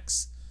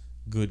Jack's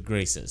good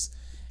graces.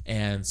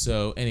 And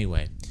so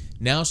anyway,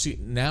 now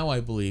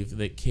I believe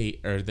that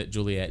that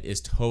Juliet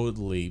is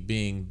totally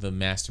being the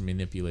master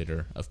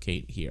manipulator of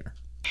Kate here.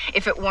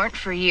 If it weren't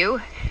for you,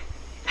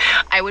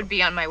 I would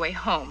be on my way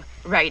home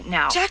right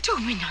now. Jack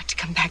told me not to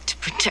come back to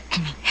protect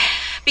me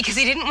because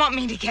he didn't want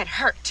me to get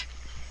hurt.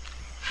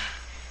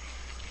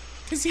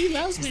 Because he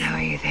loves me. Is that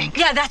what you think?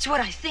 Yeah, that's what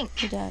I think.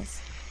 He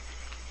does.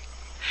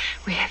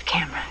 We have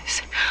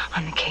cameras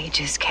on the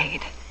cages,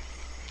 Kate.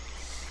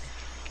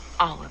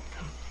 All of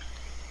them.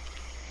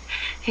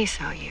 He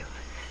saw you.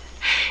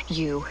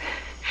 You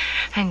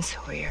and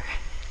Sawyer.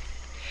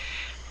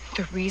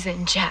 The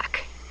reason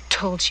Jack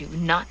told you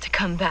not to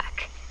come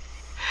back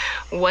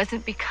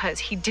wasn't because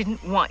he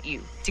didn't want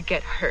you to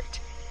get hurt.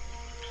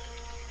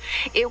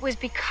 It was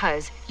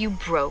because you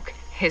broke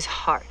his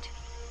heart.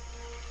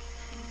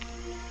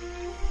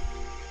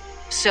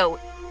 So,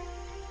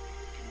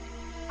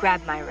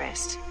 grab my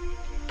wrist,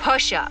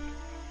 push up,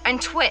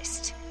 and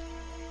twist.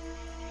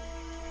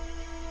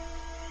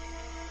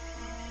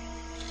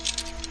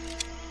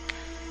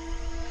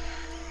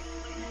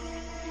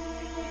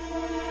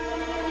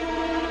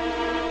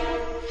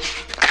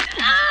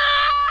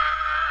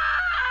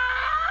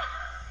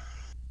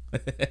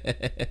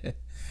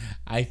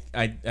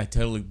 I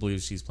totally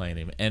believe she's playing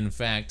him. And in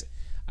fact,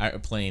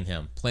 playing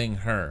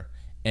her,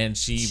 and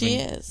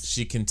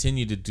she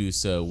continued to do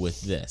so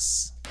with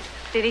this.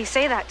 Did he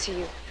say that to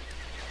you?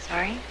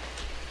 Sorry?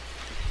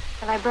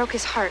 That I broke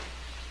his heart.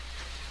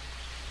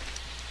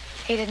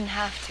 He didn't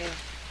have to.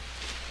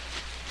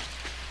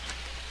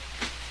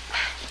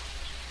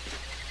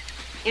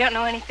 You don't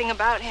know anything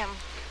about him.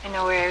 I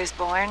know where he was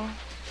born.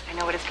 I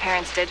know what his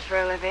parents did for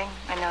a living.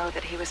 I know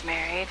that he was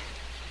married.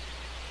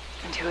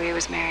 And who he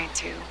was married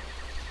to.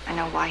 I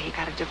know why he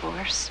got a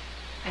divorce.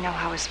 I know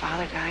how his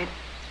father died.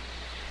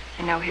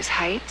 I know his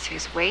height,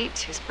 his weight,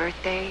 his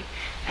birthday,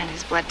 and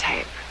his blood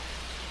type.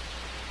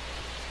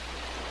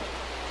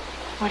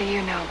 What do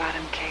you know about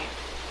him, Kate?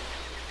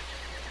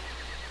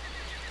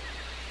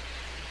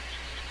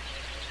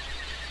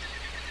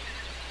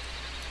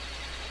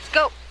 Let's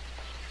go.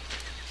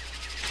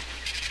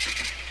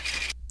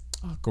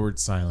 Awkward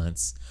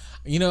silence.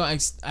 You know, I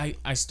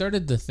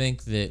started to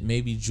think that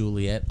maybe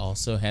Juliet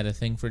also had a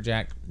thing for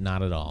Jack.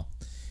 Not at all.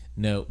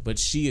 No, but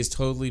she is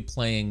totally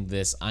playing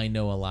this I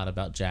know a lot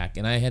about Jack.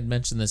 And I had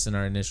mentioned this in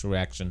our initial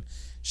reaction.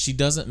 She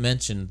doesn't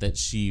mention that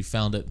she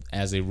found it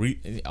as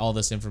all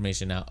this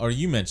information out. Or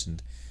you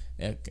mentioned.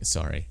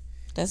 Sorry.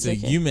 That's so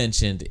okay. You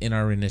mentioned in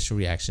our initial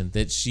reaction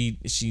that she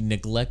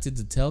neglected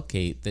to tell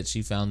Kate that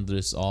she found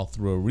this all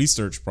through a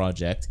research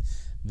project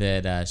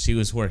that she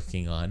was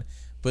working on.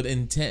 But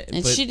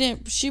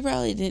she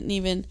probably didn't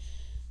even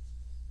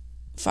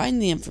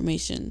find the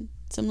information.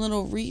 Some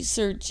little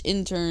research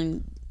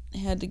intern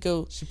had to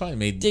go. She probably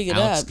made dig it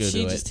Alex up. Go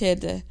She do just it.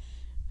 had to.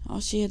 All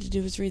she had to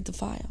do was read the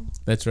file.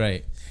 That's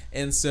right.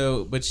 And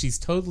so, but she's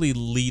totally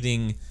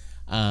leading.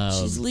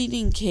 She's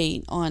leading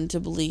Kate on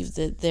to believe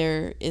that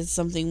there is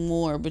something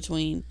more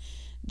between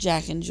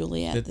Jack and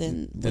Juliet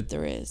than what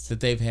there is.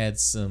 That they've had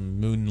some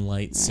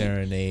moonlight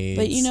serenades.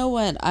 But you know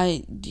what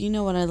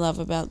I love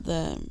about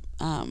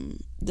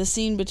the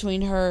scene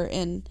between her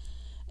and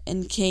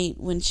Kate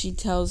when she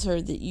tells her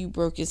that you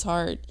broke his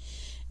heart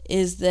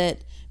is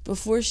that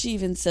before she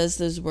even says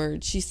those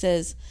words, she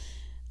says,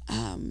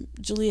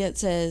 Juliet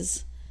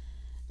says,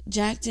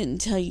 Jack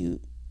didn't tell you,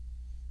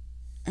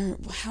 or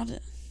how did.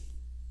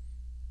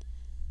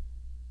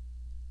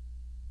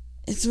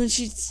 It's when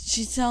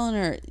she's telling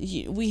her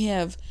we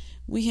have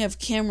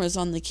cameras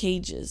on the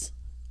cages,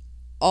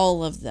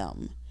 all of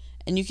them,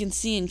 and you can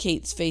see in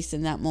Kate's face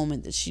in that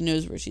moment that she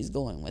knows where she's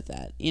going with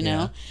that, you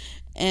know,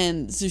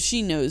 and so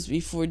she knows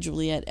before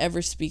Juliet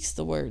ever speaks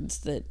the words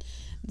that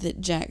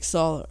Jack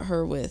saw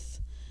her with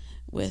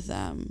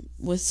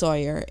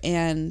Sawyer,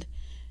 and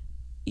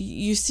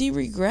you see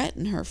regret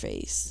in her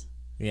face.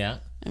 Yeah,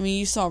 I mean,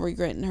 you saw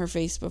regret in her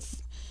face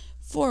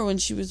before when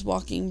she was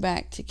walking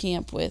back to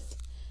camp with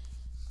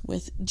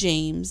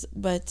James,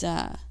 but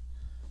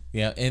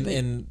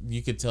and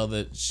you could tell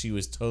that she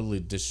was totally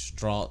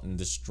distraught and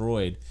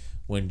destroyed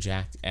when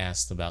Jack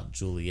asked about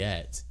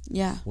Juliet.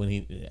 Yeah.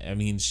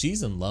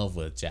 She's in love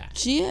with Jack.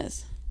 She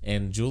is.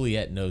 And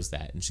Juliet knows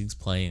that, and she's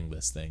playing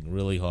this thing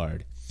really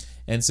hard.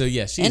 And so,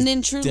 she's and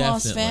in true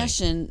Lost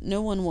fashion,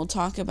 no one will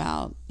talk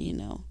about,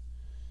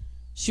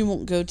 she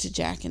won't go to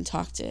Jack and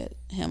talk to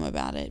him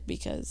about it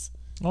because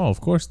oh,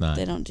 of course not.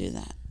 They don't do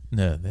that.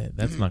 No,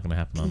 that's not going to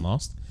happen on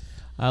Lost.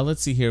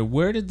 Let's see here.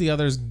 Where did the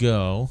others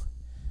go?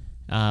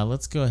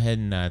 Let's go ahead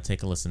and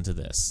take a listen to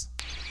this.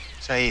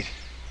 Saeed,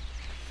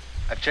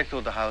 I've checked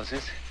all the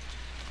houses.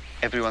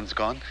 Everyone's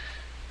gone.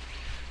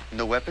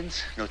 No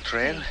weapons, no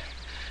trail.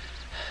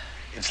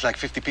 It's like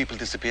 50 people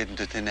disappeared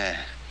into thin air.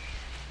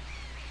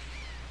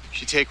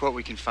 Should take what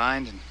we can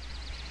find and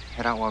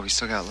head out while we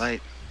still got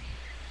light.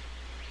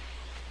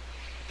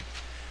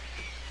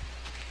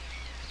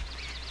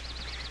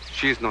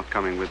 She is not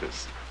coming with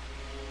us.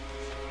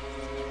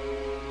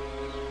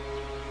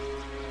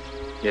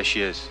 Yes,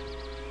 she is.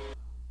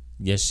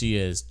 Yes, she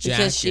is.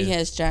 Because she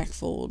has Jack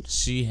fooled.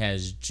 She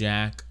has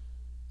Jack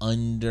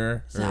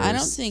under her. I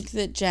don't think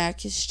that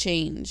Jack has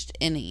changed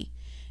any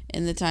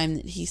in the time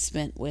that he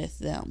spent with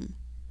them.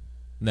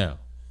 No.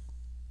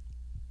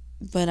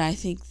 But I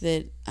think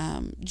that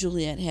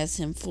Juliet has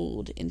him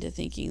fooled into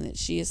thinking that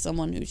she is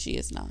someone who she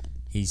is not.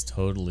 He's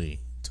totally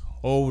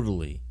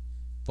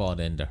bought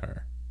into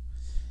her.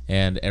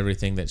 And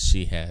everything that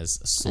she has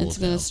sold. It's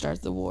going to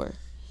start the war.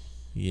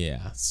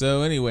 Yeah.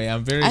 So anyway,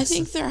 I'm very... I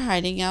think they're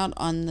hiding out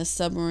on the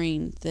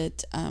submarine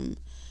that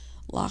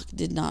Locke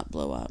did not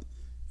blow up.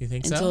 You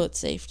think so? Until it's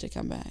safe to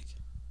come back.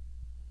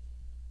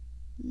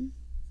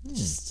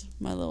 Just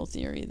my little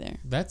theory there.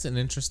 That's an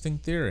interesting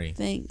theory.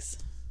 Thanks.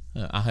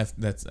 I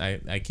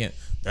can't.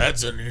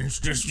 That's an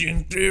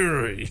interesting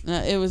theory.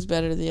 It was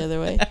better the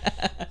other way.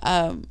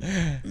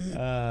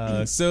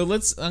 So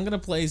I'm gonna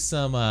play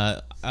some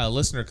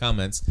listener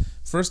comments.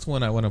 First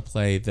one I want to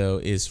play though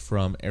is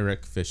from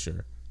Eric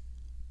Fisher.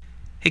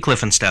 Hey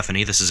Cliff and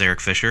Stephanie, this is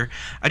Eric Fisher.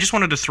 I just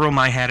wanted to throw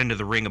my hat into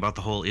the ring about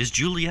the whole "is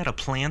Juliet a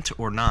plant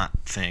or not"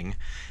 thing.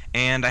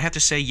 And I have to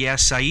say,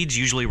 yes, Saeed's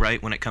usually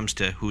right when it comes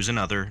to who's an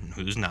other and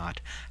who's not.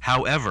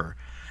 However,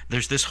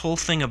 there's this whole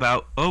thing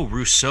about, oh,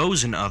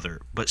 Rousseau's an other,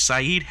 but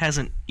Saeed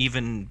hasn't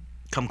even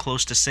come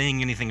close to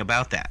saying anything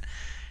about that.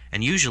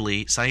 And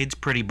usually, Saeed's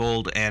pretty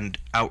bold and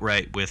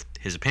outright with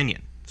his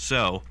opinion.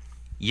 So,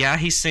 yeah,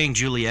 he's saying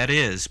Juliet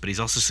is, but he's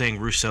also saying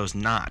Rousseau's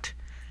not.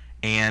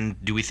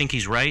 And do we think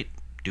he's right?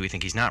 Do we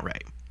think he's not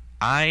right?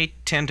 I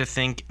tend to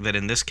think that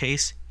in this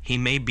case, he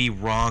may be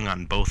wrong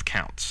on both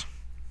counts.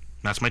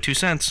 That's my 2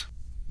 cents.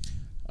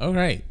 All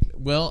right.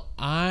 Well,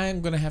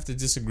 I'm going to have to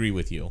disagree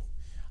with you.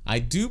 I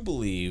do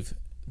believe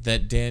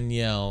that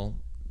Danielle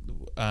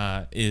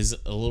is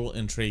a little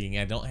intriguing.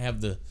 I don't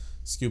have the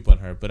scoop on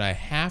her, but I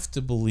have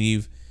to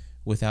believe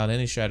without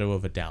any shadow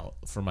of a doubt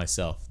for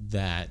myself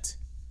that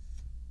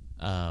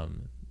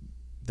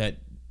that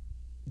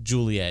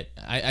Juliet,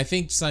 I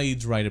think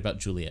Saeed's right about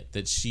Juliet,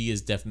 that she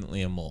is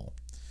definitely a mole.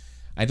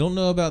 I don't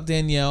know about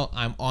Danielle.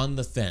 I'm on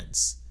the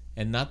fence.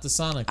 And not the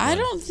Sonic one. I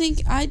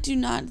do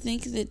not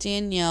think that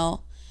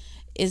Danielle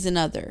is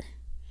another.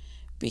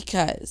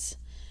 Because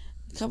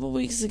a couple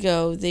weeks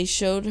ago, they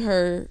showed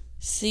her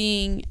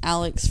seeing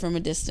Alex from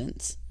a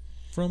distance.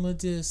 From a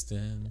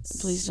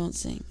distance. Please don't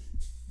sing.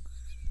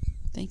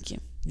 Thank you.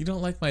 You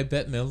don't like my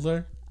Bette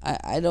Midler?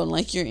 I don't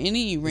like your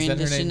any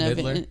rendition of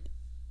it.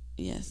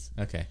 Yes.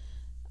 Okay.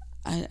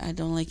 I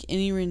don't like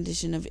any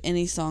rendition of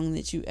any song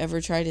that you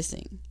ever try to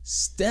sing.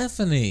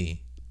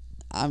 Stephanie.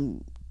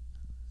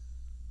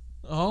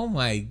 Oh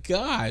my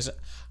gosh.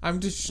 I'm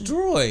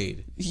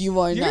destroyed. You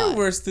are not. You're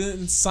worse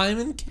than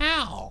Simon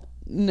Cowell.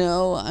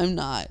 No, I'm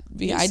not.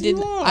 Yes,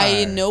 I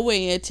in no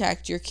way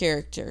attacked your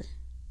character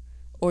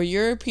or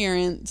your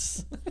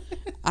appearance.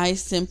 I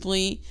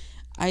simply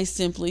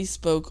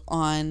spoke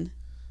on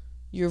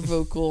your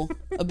vocal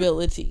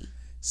ability.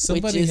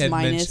 Somebody had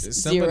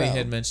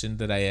 -0. mentioned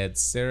that I had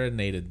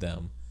serenaded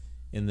them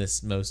in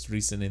this most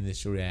recent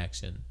initial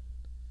reaction.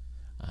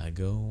 I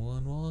go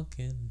on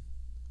walking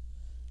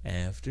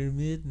after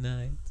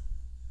midnight,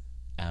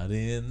 out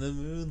in the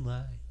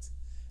moonlight,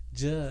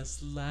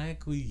 just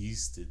like we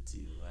used to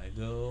do. I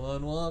go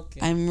on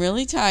walking. I'm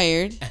really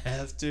tired.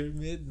 After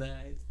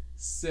midnight,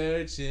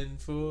 searching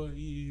for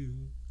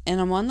you. And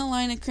I'm on the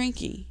line of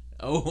Cranky.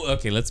 Oh,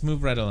 okay, let's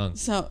move right along.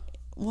 So,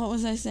 what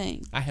was I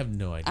saying? I have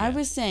no idea. I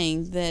was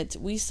saying that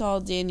we saw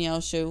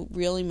Danielle show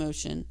real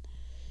emotion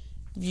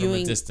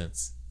viewing from a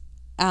distance.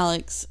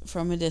 Alex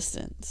from a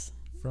distance.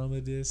 From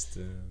a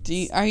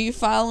distance. Are you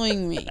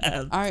following me?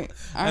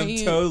 I'm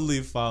you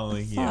totally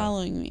following you.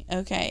 Following me.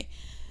 Okay.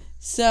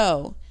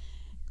 So,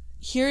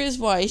 here is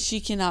why she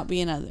cannot be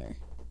another.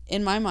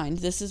 In my mind,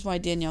 this is why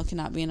Danielle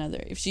cannot be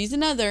another. If she's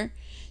another,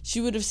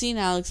 she would have seen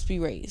Alex be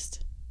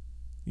raised.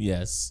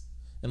 Yes.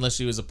 Unless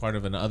she was a part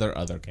of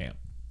another camp.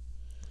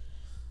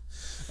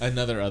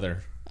 Another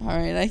other. All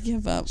right, I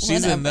give up.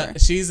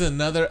 She's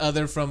another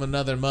other from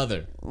another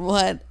mother.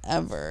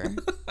 Whatever.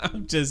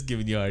 I'm just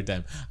giving you a hard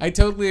time. I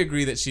totally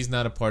agree that she's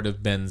not a part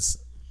of Ben's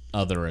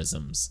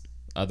otherisms.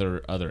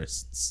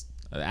 Otherists.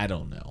 I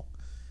don't know.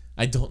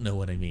 I don't know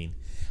what I mean.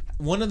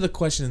 One of the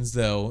questions,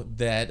 though,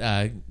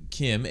 that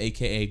Kim,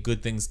 a.k.a.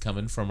 Good Things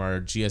Coming from our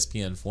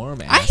GSPN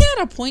forum asked... I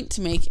had a point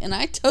to make, and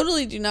I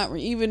totally do not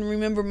even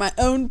remember my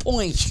own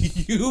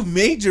point. You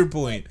made your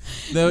point.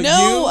 You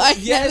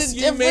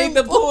made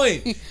the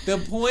point. The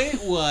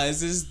point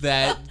was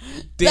that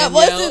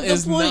Danielle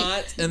is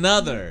not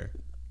another.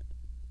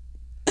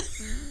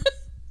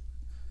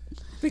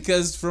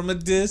 Because from a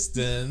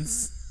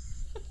distance...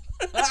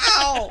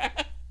 Ow!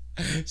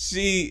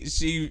 She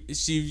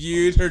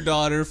viewed her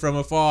daughter from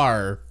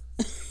afar.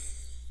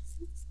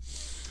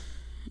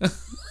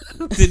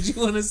 Did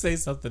you want to say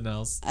something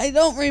else? I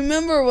don't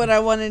remember what I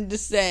wanted to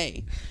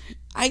say.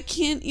 I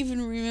can't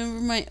even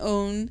remember my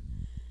own.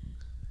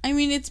 I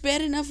mean, it's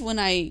bad enough when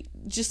I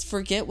just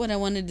forget what I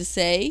wanted to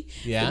say.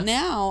 Yeah. But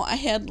now I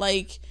had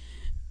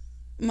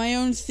my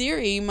own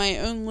theory, my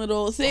own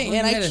little thing,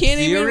 and I had can't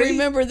even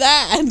remember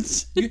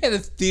that. You had a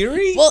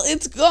theory? Well,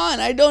 it's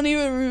gone. I don't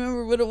even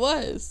remember what it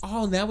was.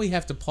 Oh, now we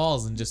have to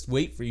pause and just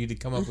wait for you to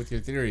come up with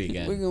your theory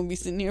again. We're going to be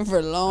sitting here for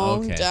a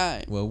long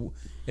time. Well,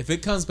 If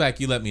it comes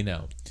back, you let me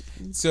know.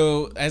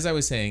 So, as I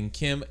was saying,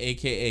 Kim,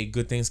 a.k.a.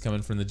 Good Things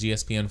Coming from the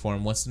GSPN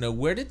forum, wants to know,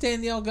 where did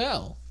Danielle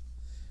go?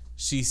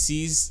 She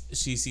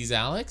sees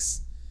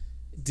Alex.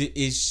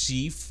 Is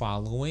she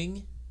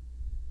following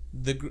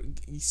the...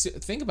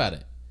 Think about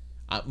it.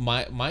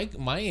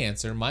 My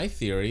answer, my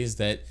theory is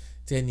that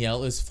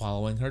Danielle is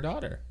following her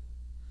daughter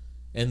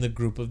and the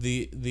group of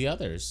the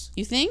others.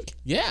 You think?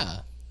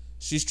 Yeah.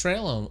 She's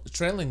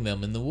trailing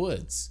them in the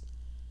woods.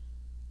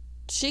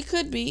 She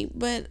could be,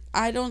 but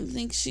I don't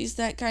think she's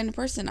that kind of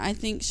person. I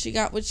think she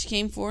got what she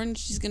came for, and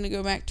she's going to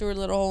go back to her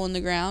little hole in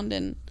the ground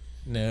and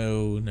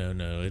No.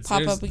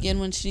 pop up again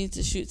when she needs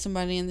to shoot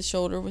somebody in the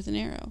shoulder with an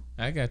arrow.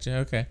 I got you.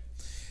 Okay.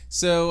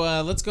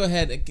 So let's go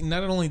ahead.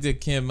 Not only did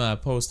Kim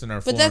post in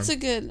our forum, but that's a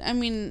good... I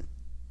mean...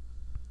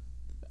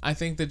 I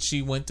think that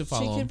she went to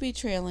follow She could them. be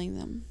trailing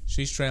them.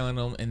 She's trailing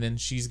them, and then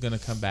she's going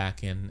to come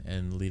back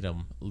and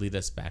lead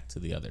us back to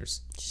the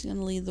others. She's going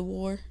to lead the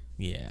war.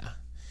 Yeah.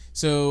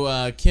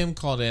 So Kim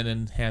called in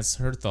and has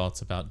her thoughts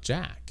about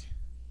Jack.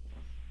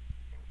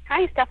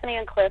 Hi, Stephanie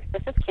and Cliff.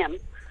 This is Kim.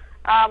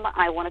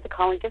 I wanted to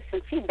call and give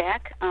some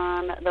feedback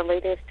on the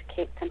latest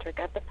Kate-centric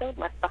episode,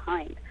 Left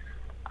Behind.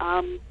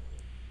 I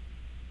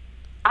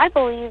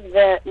believe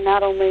that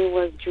not only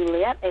was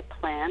Juliet a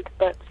plant,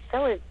 but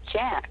so is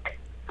Jack.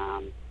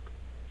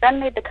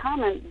 Ben made the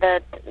comment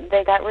that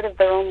they got rid of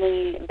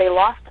they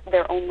lost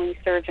their only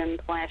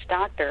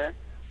surgeon/doctor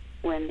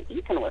when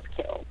Ethan was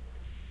killed.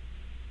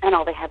 And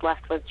all they had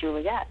left was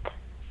Juliet.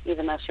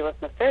 Even though she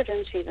wasn't a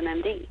surgeon, she's an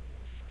MD.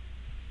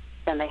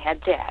 Then they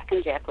had Jack,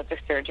 and Jack was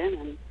their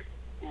surgeon,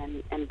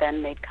 and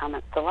Ben made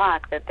comments to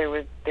Locke that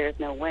there's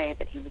no way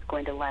that he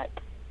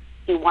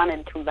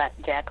wanted to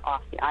let Jack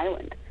off the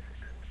island.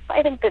 So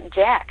I think that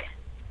Jack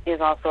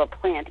is also a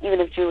plant.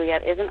 Even if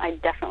Juliet isn't, I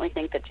definitely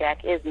think that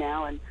Jack is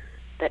now, and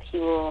that he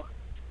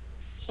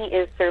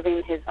is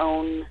serving his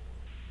own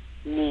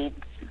needs,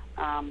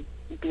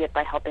 be it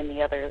by helping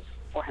the others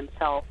or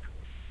himself.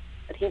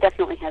 But he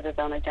definitely has his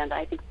own agenda.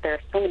 I think there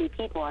are so many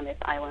people on this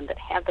island that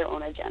have their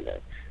own agendas,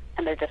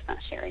 and they're just not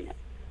sharing it.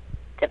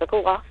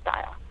 Typical Lost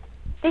style.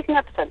 Decent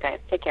episode, guys.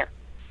 Take care.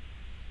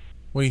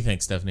 What do you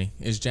think, Stephanie?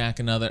 Is Jack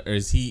another, or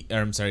is he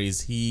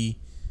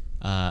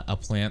a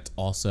plant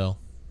also?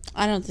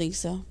 I don't think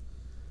so.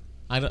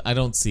 I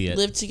don't see it.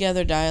 Live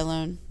together, die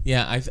alone.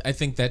 Yeah, I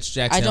think that's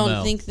Jack's I don't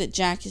MO. think that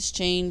Jack has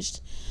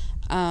changed.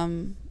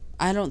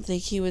 I don't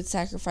think he would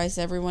sacrifice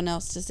everyone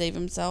else to save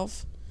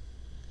himself.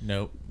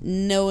 Nope.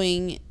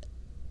 Knowing,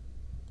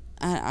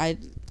 I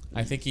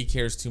think he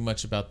cares too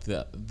much about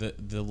the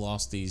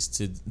Losties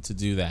to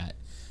do that.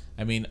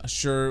 I mean,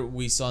 sure,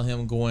 we saw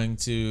him going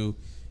to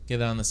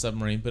get on the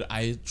submarine, but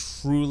I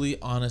truly,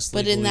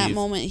 honestly But in that believe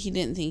moment, he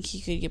didn't think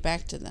he could get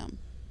back to them.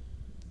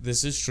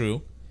 This is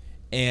true.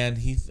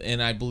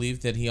 And I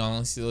believe that he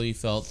honestly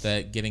felt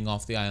that getting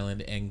off the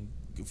island and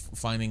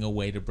finding a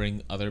way to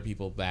bring other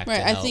people back Right,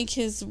 to I help. think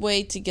his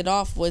way to get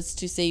off was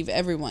to save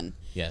everyone.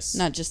 Yes.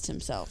 Not just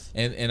himself.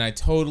 And I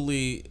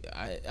totally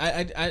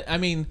I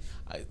mean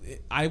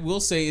I will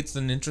say it's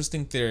an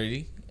interesting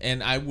theory,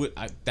 and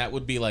that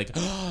would be like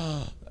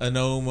a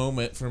no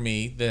moment for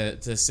me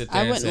to sit there.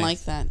 I and wouldn't say,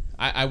 like that.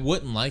 I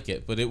wouldn't like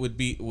it, but it would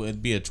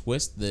be a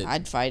twist that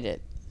I'd fight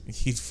it.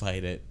 He'd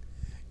fight it.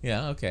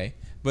 Yeah, okay.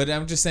 But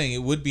I'm just saying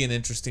it would be an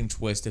interesting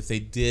twist if they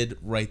did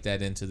write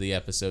that into the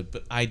episode,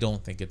 but I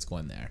don't think it's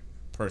going there,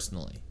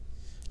 personally.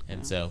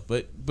 And so,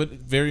 but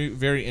very,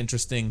 very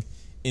interesting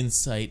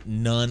insight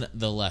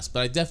nonetheless.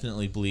 But I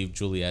definitely believe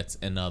Juliet's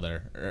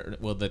another,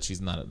 that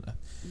she's not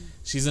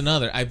she's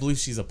another. I believe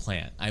she's a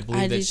plant. I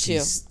believe that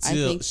she's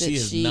still, she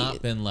has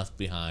not been left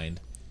behind.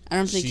 I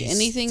don't think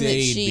anything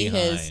that she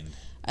has, behind.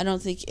 I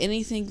don't think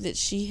anything that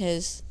she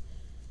has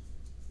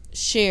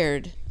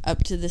shared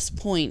up to this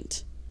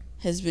point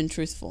has been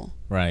truthful.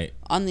 Right.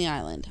 On the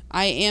island.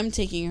 I am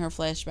taking her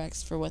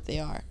flashbacks for what they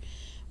are.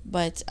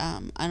 But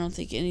I don't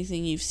think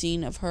anything you've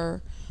seen of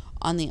her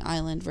on the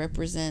island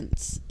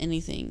represents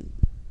anything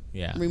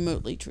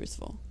remotely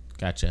truthful.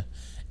 Gotcha.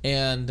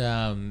 And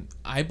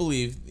I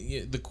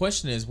believe the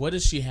question is, what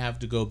does she have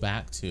to go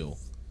back to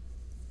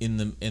in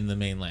the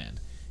mainland?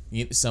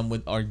 Some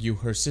would argue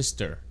her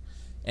sister.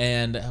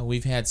 And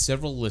we've had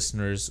several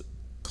listeners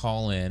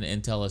call in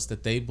and tell us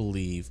that they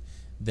believe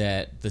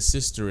that the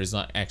sister is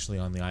not actually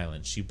on the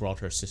island. She brought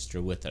her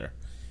sister with her.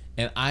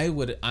 And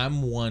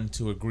I'm one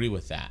to agree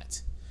with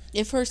that.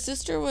 If her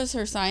sister was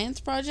her science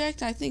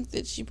project, I think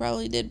that she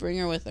probably did bring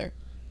her with her.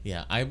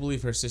 Yeah, I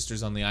believe her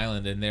sister's on the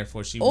island, and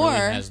therefore she really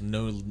has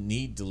no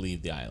need to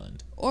leave the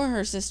island. Or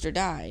her sister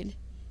died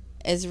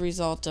as a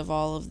result of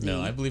all of the...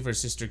 No, I believe her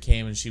sister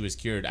came and she was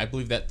cured. I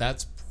believe that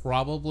that's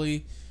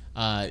probably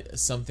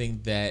something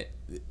that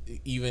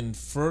even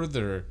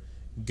further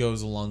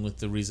goes along with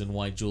the reason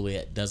why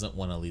Juliet doesn't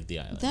want to leave the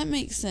island. That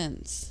makes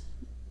sense.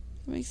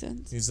 That makes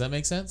sense. Does that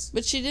make sense?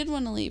 But she did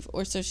want to leave,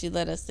 or so she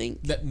let us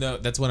think. No,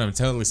 that's what I'm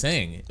totally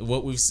saying.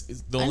 The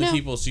only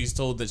people she's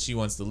told that she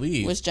wants to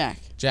leave was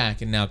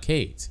Jack, and now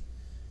Kate,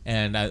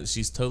 and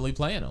she's totally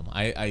playing them.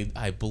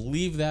 I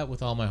believe that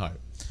with all my heart.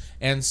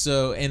 And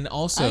so, and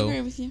also, I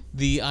agree with you.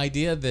 The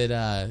idea that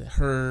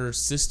her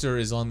sister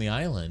is on the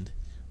island.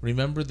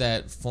 Remember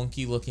that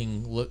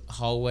funky-looking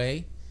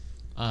hallway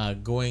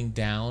going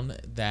down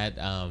that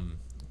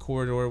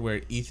corridor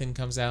where Ethan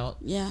comes out?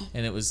 Yeah.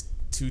 And it was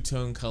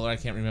two-tone color. I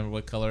can't remember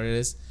what color it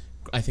is.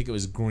 I think it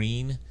was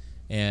green,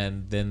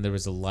 and then there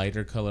was a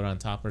lighter color on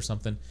top or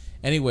something.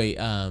 Anyway,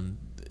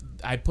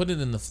 I put it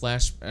in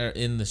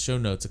the show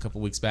notes a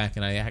couple weeks back,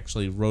 and I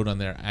actually wrote on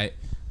there.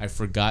 I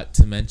forgot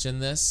to mention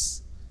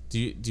this. Do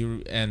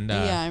you? And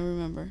yeah, I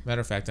remember. Matter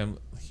of fact, I'm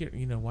here.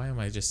 You know, why am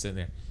I just sitting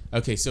there?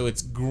 Okay, so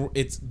it's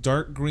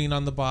dark green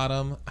on the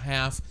bottom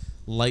half,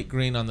 light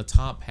green on the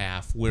top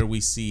half, where we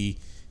see.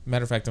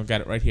 Matter of fact, I've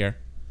got it right here,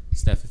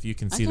 Steph. If you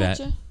can see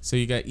that. So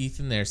you got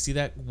Ethan there. See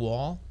that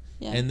wall?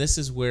 Yeah. And this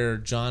is where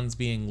John's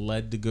being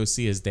led to go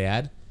see his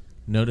dad.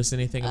 Notice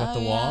anything about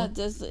the wall?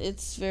 Yeah,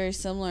 it's very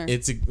similar.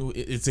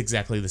 It's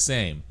exactly the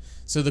same.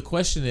 So the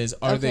question is,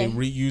 are they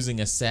reusing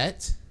a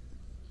set,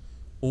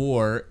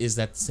 or is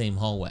that the same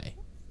hallway?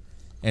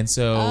 And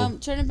so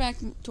turn it back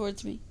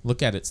towards me.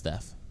 Look at it,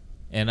 Steph.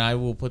 And I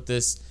will put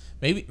this.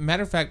 Maybe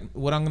matter of fact,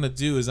 what I'm going to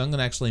do is I'm going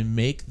to actually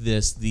make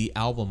this the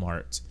album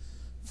art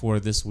for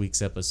this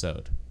week's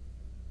episode,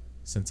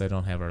 since I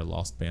don't have our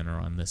Lost banner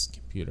on this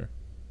computer.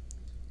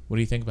 What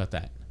do you think about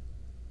that?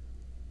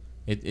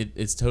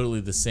 It's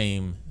totally the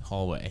same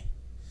hallway.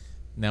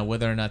 Now,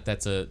 whether or not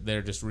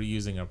they're just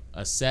reusing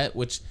a set,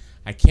 which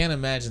I can't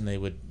imagine they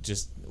would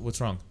just. What's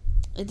wrong?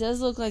 It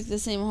does look like the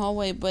same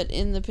hallway, but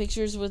in the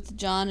pictures with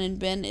John and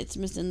Ben, it's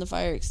missing the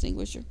fire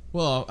extinguisher.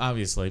 Well,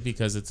 obviously,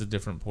 because it's a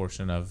different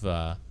portion of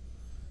but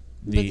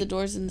the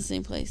door's in the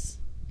same place.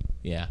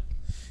 Yeah.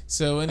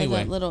 So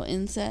anyway, or that little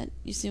inset.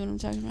 You see what I'm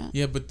talking about?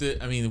 Yeah, but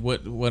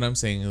what I'm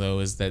saying though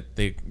is that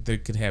they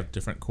could have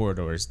different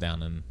corridors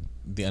down in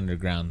the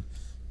underground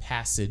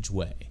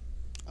passageway.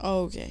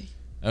 Oh, okay.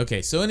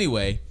 Okay. So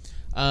anyway,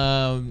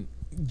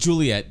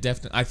 Juliet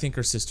definitely. I think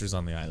her sister's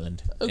on the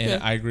island, okay.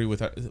 And I agree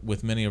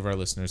with many of our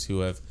listeners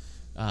who have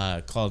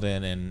called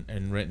in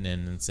and written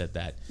in and said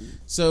that.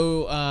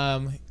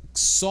 So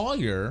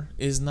Sawyer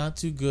is not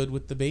too good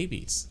with the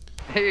babies.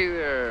 Hey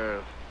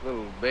there,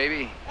 little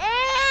baby.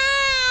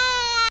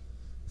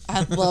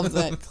 I love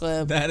that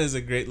clip. That is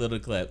a great little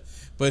clip.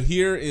 But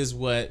here is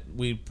what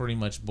we pretty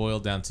much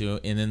boiled down to.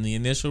 And in the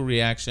initial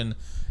reaction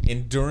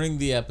and during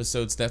the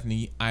episode,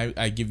 Stephanie,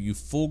 I give you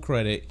full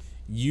credit.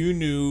 You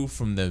knew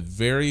from the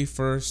very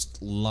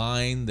first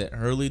line that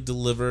Hurley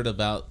delivered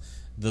about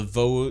the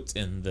vote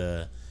and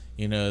the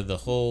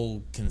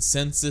whole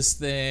consensus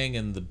thing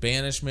and the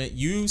banishment.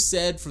 You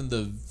said from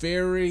the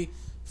very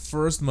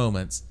first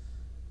moments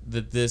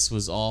that this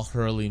was all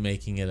Hurley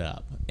making it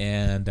up,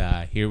 and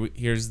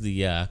here's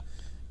the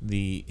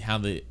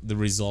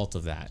result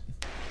of that.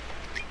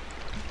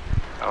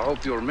 I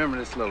hope you'll remember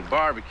this little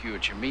barbecue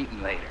at your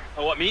meeting later.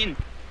 Oh, what meeting?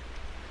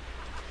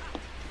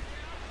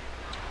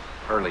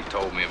 Hurley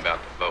told me about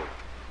the vote.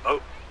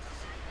 Vote?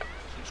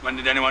 Since when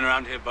did anyone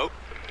around here vote?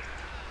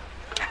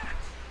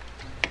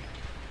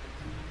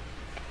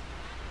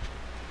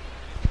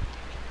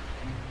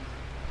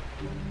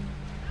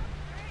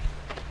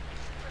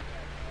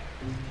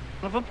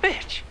 Of a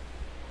bitch.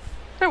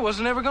 There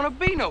wasn't ever gonna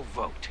be no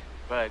vote.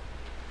 But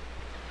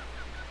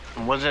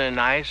wasn't it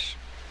nice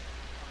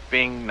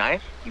being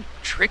nice? You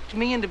tricked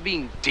me into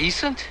being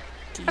decent?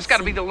 That's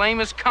gotta be the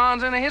lamest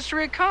cons in the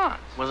history of cons.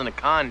 Wasn't a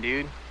con,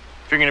 dude.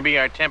 If you're gonna be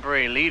our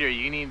temporary leader,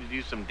 you need to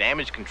do some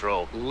damage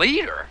control.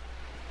 Leader?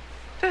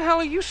 The hell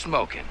are you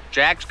smoking?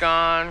 Jack's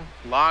gone,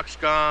 Locke's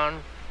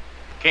gone,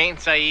 Kate and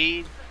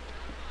Saeed.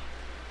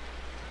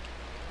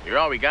 You're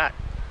all we got.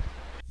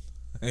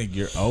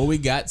 You're all we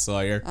got,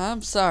 Sawyer.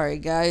 I'm sorry,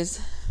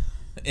 guys.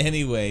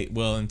 Anyway,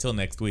 well, until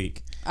next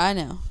week. I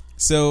know.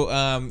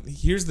 So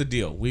here's the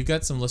deal. We've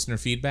got some listener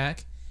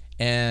feedback,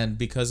 and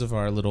because of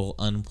our little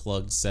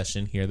unplugged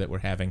session here that we're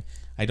having,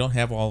 I don't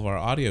have all of our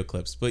audio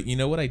clips. But you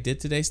know what I did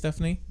today,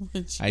 Stephanie?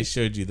 I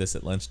showed you this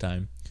at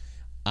lunchtime.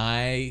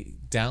 I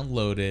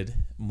downloaded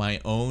my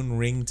own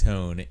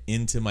ringtone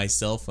into my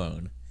cell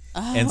phone.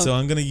 Oh. And so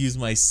I'm going to use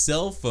my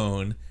cell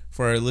phone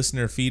for our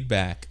listener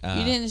feedback.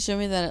 You didn't show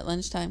me that at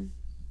lunchtime.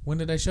 When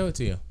did I show it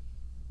to you?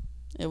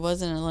 It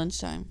wasn't at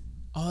lunchtime.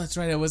 Oh, that's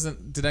right. I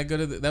wasn't. Did I go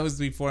to that was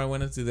before I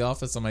went into the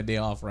office on my day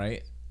off,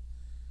 right?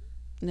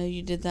 No,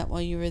 you did that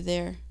while you were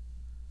there,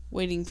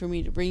 waiting for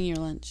me to bring your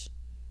lunch,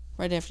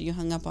 right after you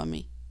hung up on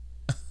me.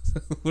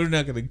 We're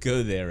not going to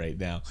go there right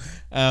now.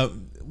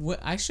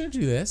 I showed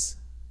you this.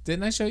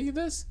 Didn't I show you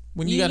this?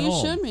 When you got home?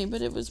 You showed me,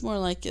 but it was more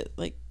like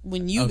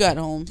when you got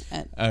home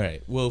at. All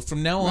right. Well,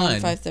 from now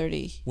on,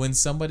 5:30. When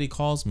somebody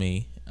calls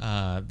me,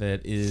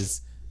 that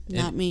is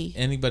not me.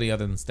 Anybody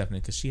other than Stephanie,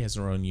 because she has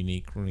her own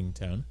unique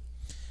ringtone.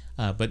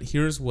 But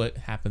here's what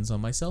happens on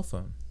my cell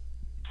phone.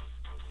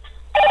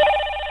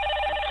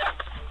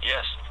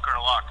 Yes,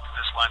 Colonel Locke.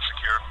 This line's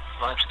secure.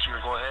 Line secure.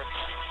 Go ahead.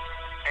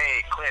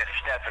 Hey, Cliff,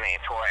 Stephanie,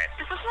 it's Jorge.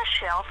 This is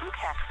Michelle from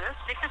Texas.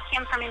 This is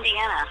Kim from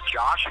Indiana.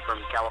 Josh from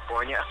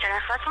California.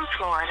 Jennifer from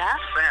Florida.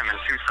 Sam in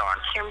Tucson.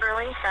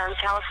 Kimberly from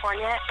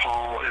California.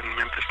 Paul in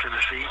Memphis,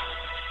 Tennessee.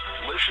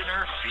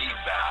 listener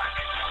feedback.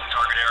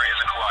 Target area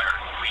is acquired.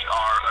 We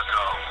are a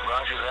go.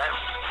 Roger that.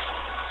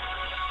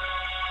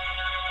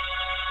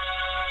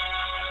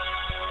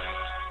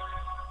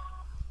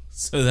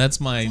 So that's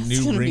my That's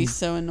new gonna ring. be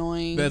so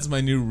annoying. That's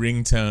my new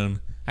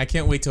ringtone. I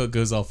can't wait till it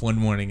goes off one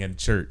morning in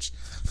church.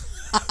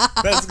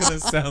 That's gonna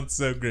sound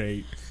so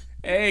great.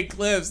 Hey,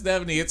 Cliff,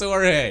 Stephanie, it's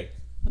Jorge.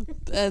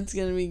 That's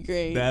gonna be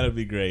great. That'll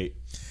be great.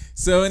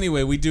 So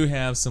anyway, we do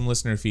have some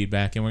listener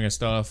feedback, and we're gonna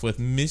start off with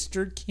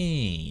Mr.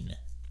 Kane.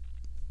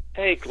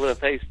 Hey, Cliff.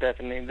 Hey,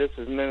 Stephanie. This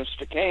is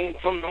Minister Kane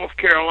from North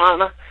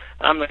Carolina.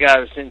 I'm the guy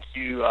who sent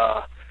you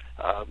a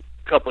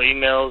couple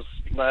emails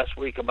last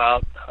week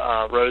about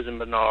Rose and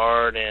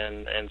Bernard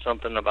and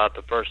something about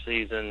the first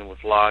season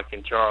with Locke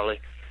and Charlie.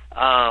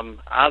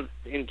 I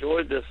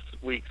enjoyed this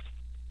week's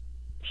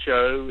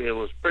show. It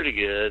was pretty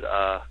good.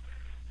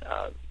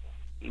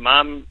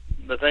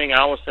 The thing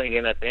I was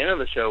thinking at the end of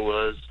the show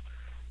was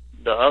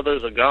the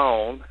others are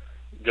gone.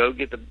 Go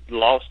get the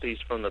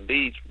losties from the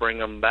beach, bring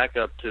them back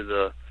up to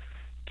the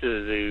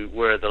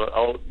where the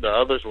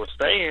others were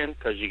staying,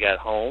 because you got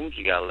homes,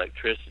 you got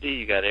electricity,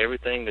 you got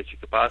everything that you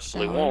could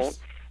possibly want,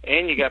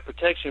 and you got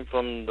protection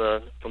from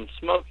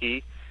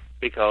Smokey,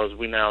 because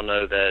we now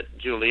know that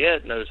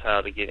Juliet knows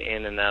how to get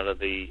in and out of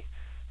the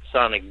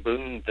sonic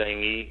boom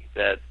thingy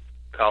that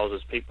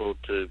causes people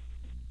to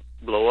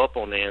blow up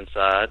on the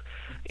inside.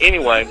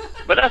 Anyway,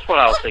 but that's what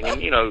I was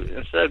thinking.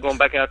 Instead of going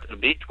back out to the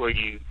beach where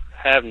you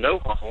have no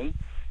home,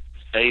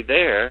 stay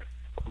there.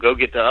 Go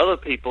get the other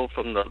people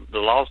from the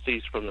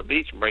losties from the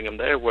beach and bring them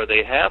there where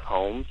they have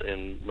homes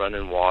and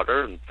running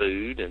water and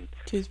food and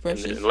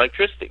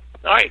electricity.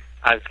 All right.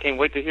 I just can't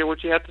wait to hear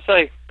what you have to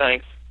say.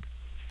 Thanks.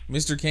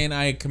 Mr. Kane,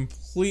 I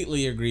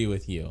completely agree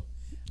with you.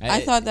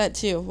 I thought that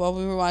too while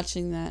we were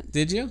watching that.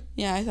 Did you?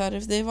 Yeah, I thought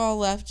if they've all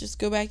left, just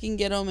go back and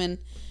get them and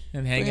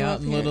hang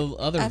out in Little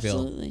Otherville.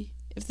 Absolutely.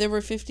 If there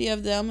were 50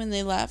 of them and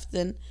they left,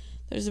 then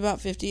there's about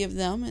 50 of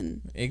them,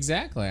 and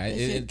exactly,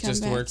 it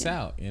just works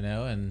out,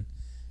 and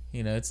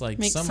it's like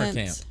makes summer sense.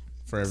 camp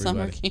for everybody.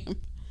 Summer camp.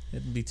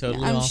 It'd be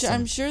totally awesome.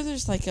 I'm awesome. sure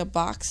there's like a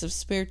box of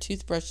spare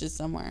toothbrushes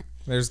somewhere.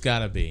 There's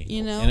gotta be,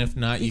 and if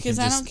not, you can because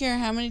just... I don't care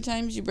how many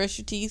times you brush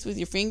your teeth with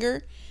your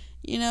finger,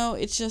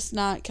 it's just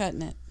not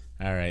cutting it.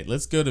 All right,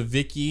 let's go to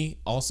Vicky,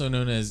 also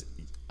known as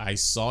I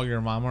Saw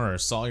Your Mama or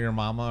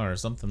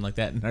something like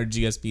that in our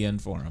GSPN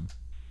forum.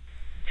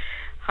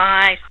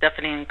 Hi,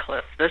 Stephanie and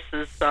Cliff. This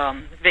is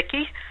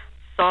Vicky.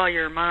 Saw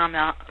your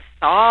mama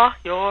on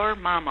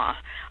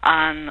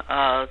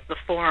the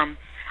forum.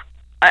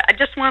 I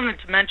just wanted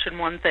to mention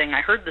one thing.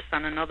 I heard this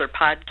on another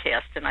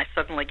podcast, and I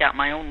suddenly got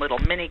my own little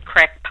mini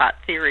crackpot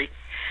theory.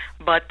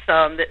 But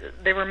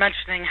they were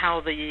mentioning how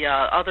the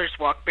others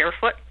walk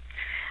barefoot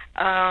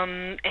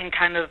and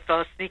kind of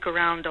sneak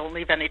around, don't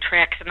leave any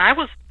tracks. And I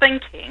was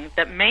thinking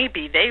that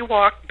maybe they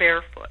walk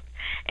barefoot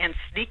and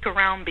sneak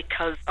around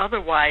because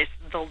otherwise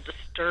they'll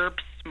disturb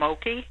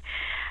Smokey,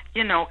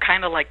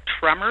 kind of like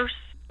Tremors,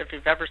 if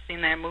you've ever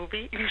seen that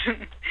movie.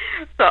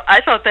 So I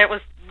thought that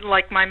was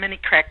like my mini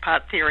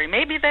crackpot theory.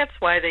 Maybe that's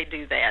why they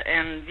do that.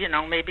 And,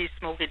 maybe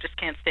Smokey just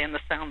can't stand the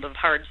sound of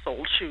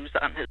hard-soled shoes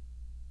on his,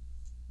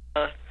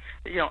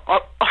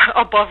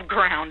 above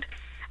ground.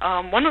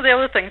 One of the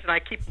other things, and I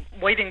keep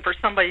waiting for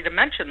somebody to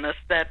mention this,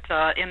 that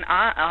in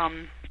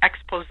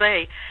expose,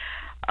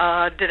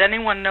 did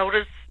anyone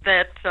notice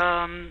that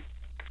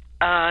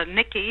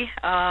Nikki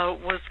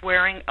was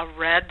wearing a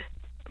red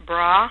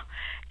bra,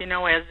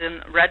 as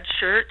in red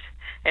shirt,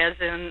 as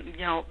in,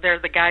 they're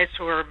the guys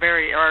who are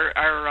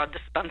are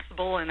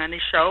dispensable in any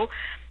show.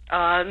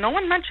 No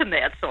one mentioned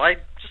that, so I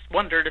just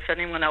wondered if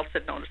anyone else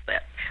had noticed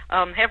that.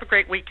 Have a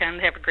great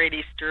weekend, have a great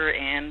Easter,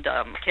 and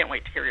can't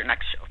wait to hear your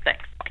next show.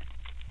 Thanks.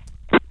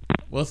 Bye.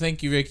 Well,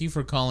 thank you, Ricky,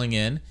 for calling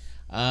in.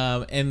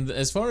 And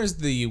as far as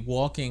the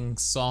walking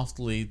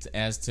softly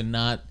as to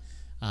not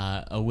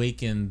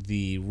awaken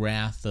the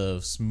wrath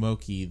of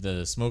Smokey,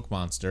 the smoke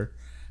monster,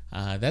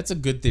 that's a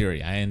good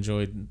theory. I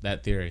enjoyed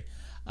that theory.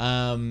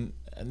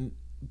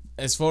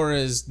 As far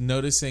as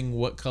noticing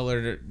what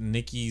color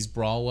Nikki's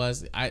bra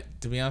was,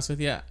 to be honest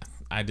with you,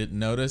 I didn't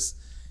notice,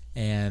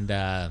 and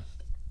I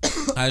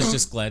was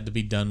just glad to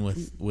be done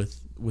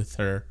with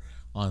her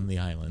on the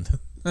island.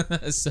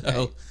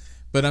 So,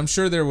 but I'm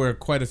sure there were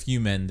quite a few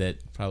men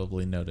that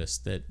probably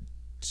noticed that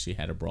she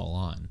had a bra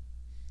on,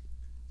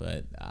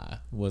 but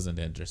wasn't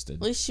interested.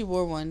 At least she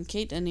wore one.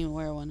 Kate doesn't even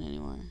wear one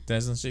anymore.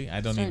 Doesn't she?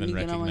 I don't even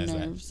recognize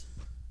that.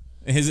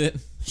 Is it?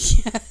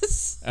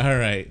 Yes. All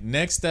right.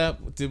 Next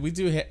up, did we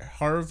do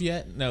Harv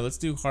yet? No, let's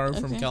do Harv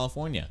from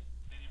California.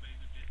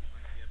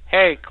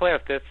 Hey,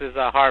 Cliff. This is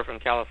Harv from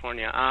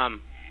California. I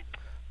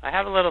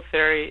have a little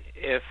theory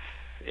if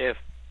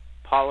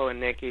Paulo and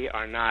Nikki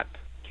are not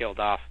killed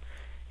off,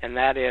 and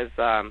that is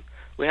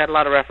we had a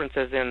lot of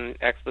references in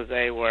expose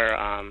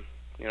where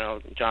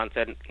John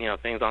said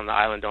things on the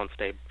island don't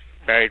stay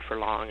buried for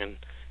long, and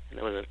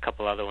there was a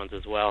couple other ones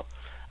as well.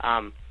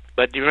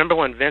 But do you remember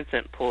when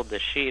Vincent pulled the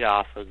sheet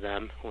off of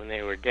them when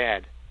they were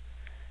dead?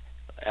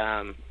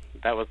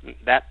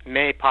 That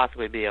may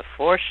possibly be a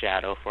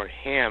foreshadow for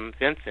him,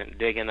 Vincent,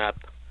 digging up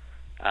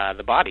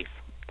the bodies,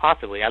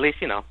 possibly. At least,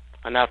 enough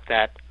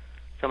that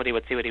somebody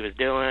would see what he was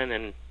doing,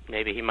 and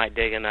maybe he might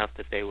dig enough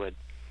that they would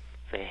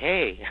say,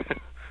 hey,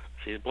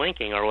 she's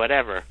blinking or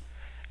whatever.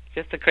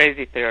 Just a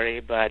crazy theory,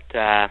 but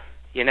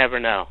you never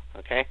know,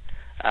 okay?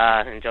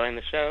 Enjoying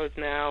the shows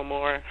now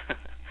more.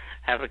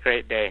 Have a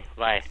great day.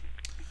 Bye.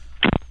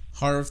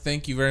 Harv,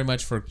 thank you very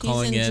much for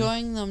calling in. He's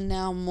enjoying them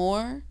now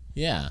more?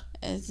 Yeah.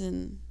 As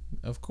in...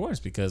 Of course,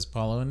 because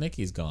Paulo and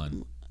Nikki's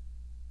gone.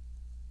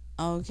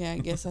 Okay, I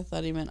guess I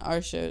thought he meant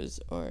our shows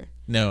or...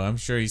 No, I'm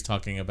sure he's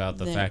talking about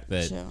the fact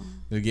that show.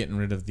 They're getting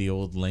rid of the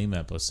old lame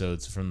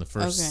episodes from the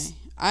first... Okay,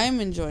 I'm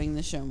enjoying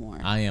the show more.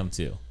 I am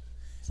too.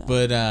 So.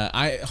 But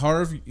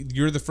Harv,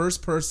 you're the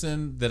first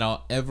person that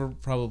I'll ever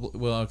probably...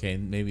 Well, okay,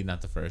 maybe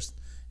not the first,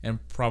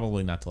 and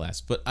probably not the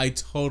last, but I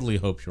totally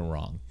hope you're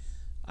wrong.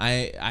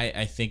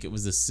 I think it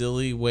was a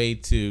silly way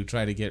to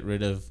try to get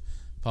rid of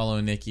Paulo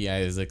and Nikki.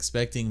 I was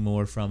expecting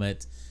more from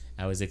it.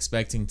 I was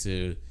expecting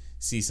to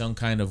see some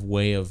kind of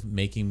way of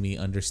making me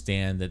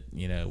understand that,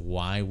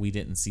 why we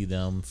didn't see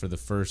them for the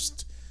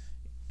first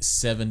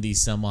 70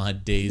 some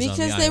odd days on the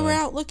island. Because they were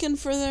out looking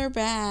for their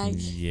bag.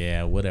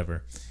 Yeah,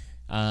 whatever.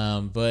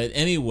 But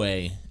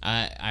anyway,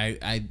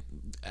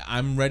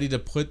 I'm ready to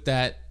put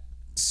that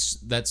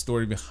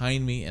story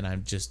behind me, and I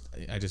just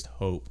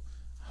hope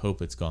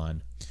it's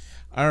gone.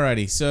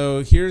 Alrighty,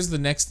 so here's the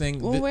next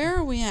thing. Well, where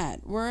are we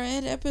at? We're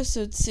at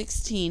episode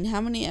 16. How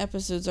many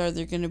episodes are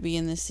there going to be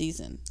in this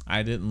season?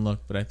 I didn't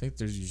look, but I think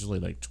there's usually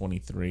like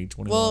 23,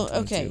 21, well,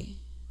 22. Okay.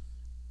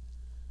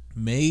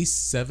 May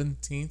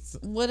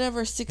 17th?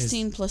 Whatever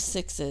 16 plus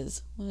 6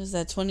 is. What is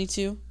that,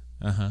 22?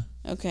 Uh-huh.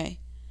 Okay.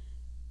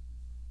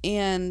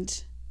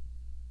 And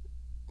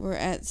we're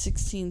at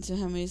 16, so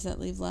how many does that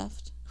leave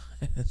left?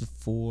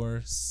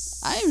 4.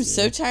 I'm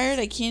so tired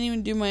I can't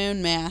even do my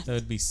own math. That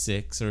would be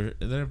 6, or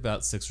there are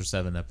about 6 or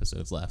 7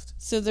 episodes left.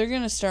 So they're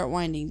going to start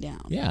winding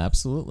down. Yeah,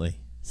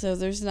 absolutely. So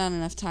there's not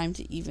enough time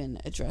to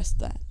even address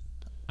that.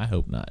 I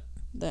hope not.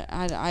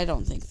 I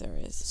don't think there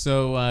is.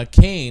 So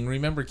Kane,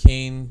 remember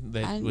Kane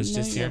that was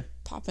just here?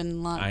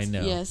 Popping lots. I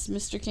know. Yes,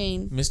 Mr.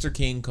 Kane. Mr.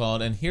 Kane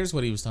called, and here's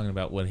what he was talking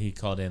about, what he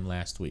called in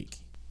last week.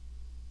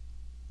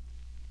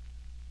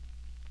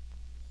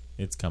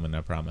 It's coming, I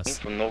promise.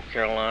 From North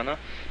Carolina.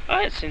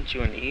 I had sent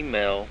you an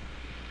email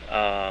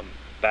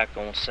back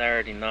on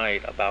Saturday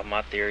night about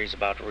my theories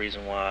about the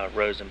reason why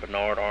Rose and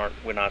Bernard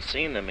we're not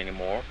seeing them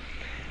anymore.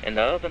 And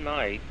the other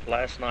night,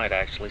 last night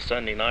actually,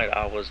 Sunday night,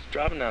 I was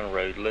driving down the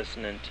road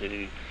listening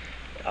to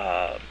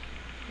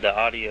the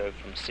audio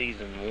from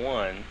season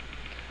 1,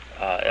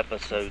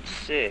 episode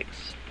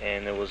 6,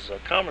 and there was a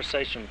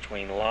conversation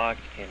between Locke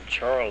and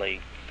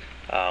Charlie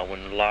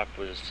when Locke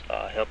was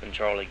helping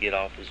Charlie get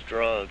off his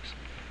drugs.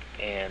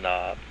 And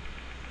I'm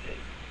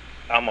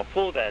going to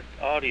pull that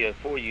audio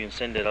for you and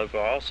send it over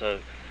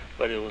also,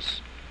 but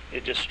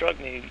it just struck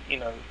me,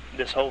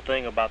 this whole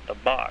thing about the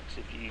box.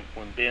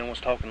 When Ben was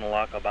talking to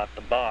Locke about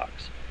the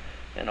box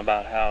and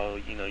about how,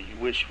 you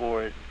wish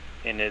for it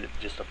and it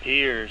just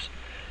appears,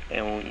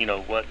 and,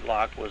 what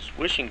Locke was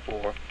wishing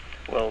for.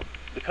 Well,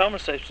 the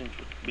conversation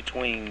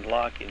between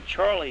Locke and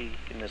Charlie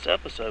in this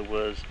episode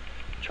was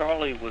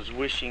Charlie was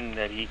wishing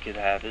that he could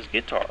have his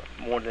guitar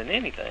more than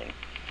anything.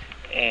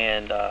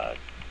 And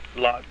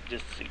Locke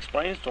just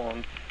explains to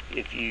him,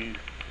 if you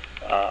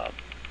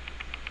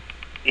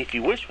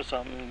wish for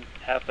something,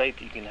 have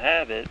faith you can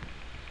have it,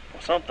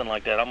 or something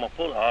like that. I'm going to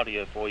pull the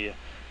audio for you.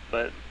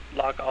 But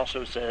Locke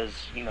also says,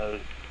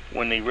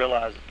 when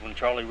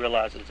Charlie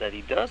realizes that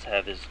he does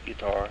have his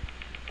guitar,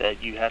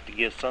 that you have to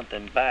give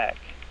something back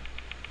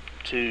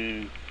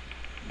to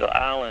the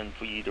island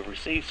for you to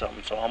receive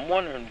something. So I'm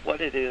wondering what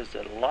it is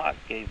that Locke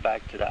gave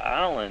back to the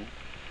island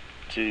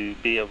to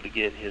be able to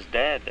get his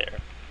dad there.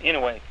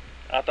 Anyway,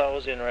 I thought it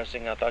was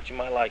interesting. I thought you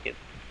might like it,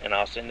 and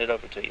I'll send it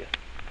over to you.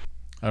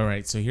 All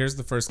right, so here's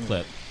the first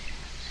clip.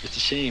 It's a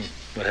shame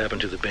what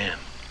happened to the band.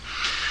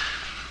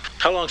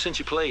 How long since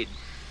you played?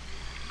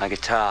 My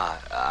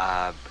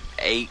guitar,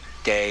 8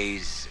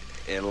 days,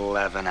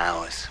 11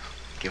 hours,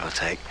 give or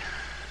take.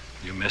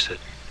 You miss it.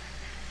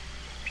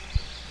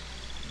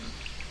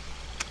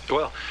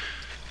 Well,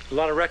 a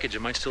lot of wreckage.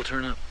 It might still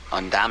turn up.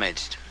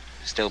 Undamaged,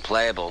 still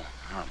playable.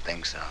 I don't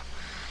think so.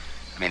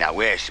 I mean, I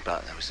wish,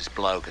 but there was this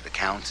bloke at the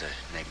counter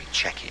who made me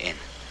check it in.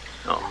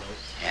 Oh.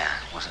 Yeah,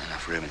 wasn't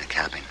enough room in the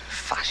cabin.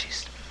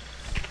 Fascist.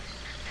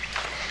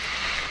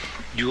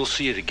 You'll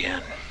see it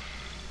again.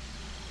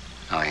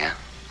 Oh, yeah?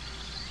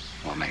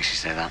 What makes you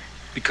say that?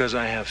 Because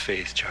I have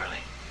faith, Charlie.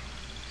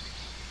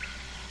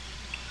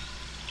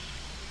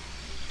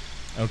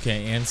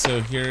 Okay, and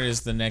so here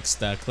is the next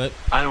clip.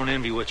 I don't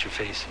envy what you're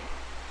facing,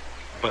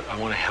 but I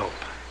want to help.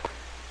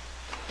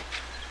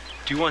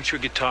 Do you want your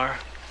guitar?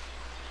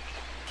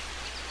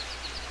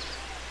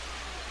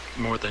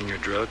 More than your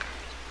drug?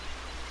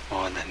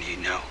 More than you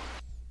know.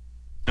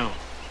 No,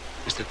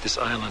 it's that this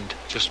island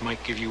just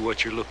might give you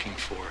what you're looking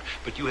for,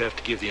 but you have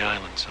to give the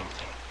island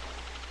something.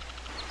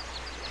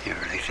 You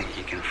really think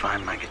you can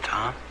find my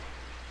guitar?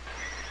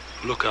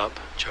 Look up,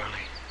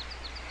 Charlie.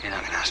 You're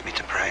not going to ask me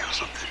to pray or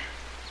something?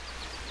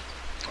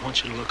 I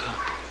want you to look up.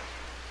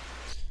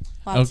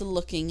 Lots of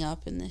looking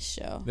up in this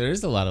show. There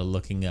is a lot of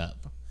looking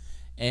up.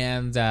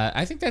 And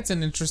I think that's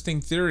an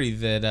interesting theory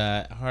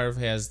that Harv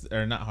has,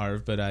 or not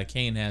Harv, but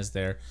Kane has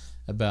there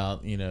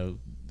about,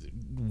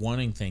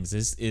 wanting things.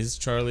 Is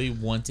Charlie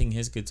wanting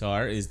his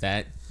guitar? Is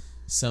that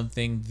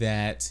something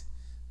that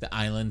the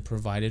island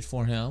provided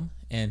for him,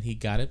 and he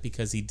got it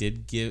because he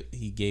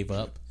gave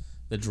up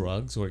the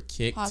drugs, or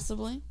kicked,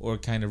 possibly, or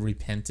kind of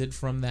repented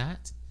from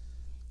that?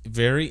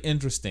 Very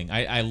interesting.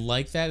 I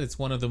like that. It's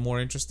one of the more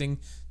interesting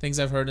things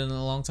I've heard in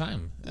a long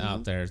time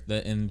out there,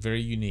 and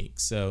very unique.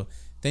 So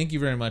thank you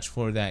very much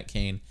for that,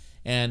 Kane.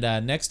 And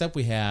next up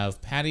we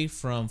have Patty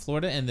from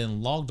Florida, and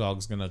then Log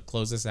Dog's going to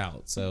close us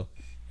out. So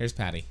here's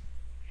Patty.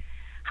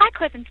 Hi,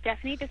 Cliff and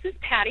Stephanie. This is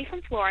Patty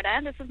from Florida.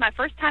 This is my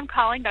first time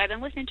calling, but I've been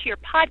listening to your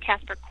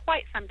podcast for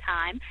quite some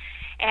time,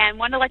 and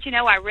wanted to let you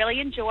know I really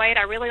enjoy it.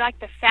 I really like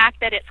the fact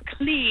that it's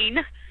clean.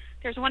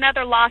 There's one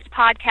other Lost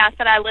podcast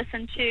that I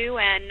listen to,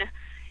 and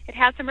it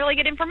has some really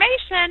good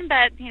information,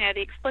 but,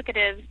 the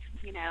explicatives,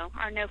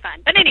 are no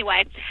fun. But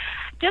anyway,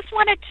 just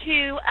wanted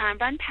to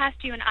run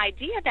past you an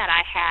idea that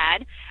I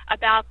had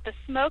about the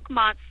smoke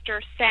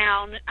monster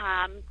sound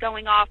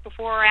going off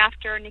before or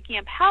after Nikki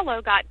and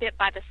Paolo got bit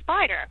by the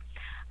spider.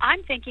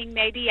 I'm thinking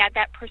maybe at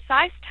that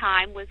precise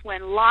time was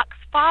when Locke's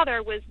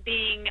father was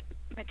being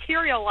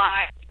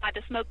materialized by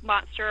the smoke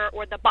monster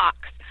or the box,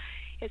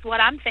 is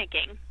what I'm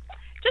thinking.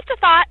 Just a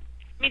thought.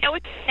 Let me know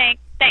what you think.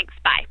 Thanks.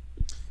 Bye.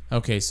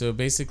 Okay, so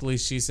basically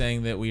she's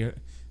saying that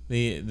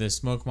the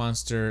smoke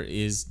monster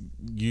is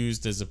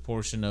used as a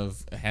portion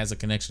of, has a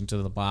connection to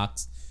the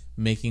box,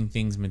 making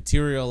things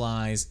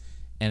materialize,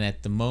 and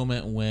at the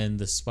moment when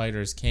the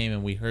spiders came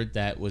and we heard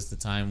that was the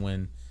time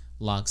when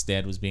Locke's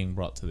dad was being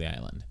brought to the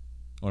island,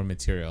 or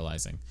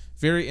materializing.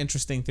 Very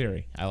interesting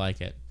theory. I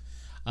like it.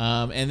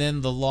 And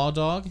then the Law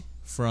Dog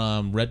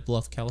from Red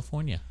Bluff,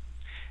 California.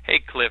 Hey,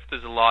 Cliff. This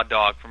is Law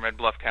Dog from Red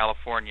Bluff,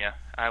 California.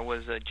 I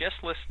was just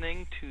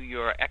listening to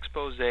your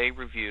expose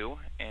review,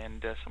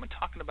 and someone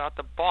talking about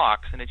the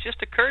box, and it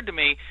just occurred to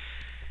me,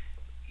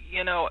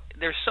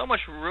 there's so much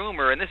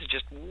rumor, and this is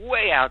just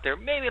way out there.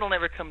 Maybe it'll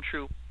never come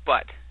true,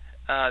 but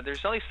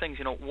there's all these things,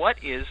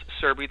 what is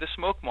Serby the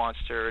Smoke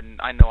Monster?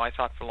 And I know I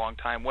thought for a long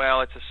time,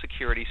 well, it's a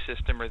security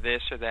system or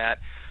this or that.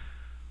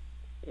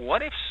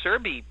 What if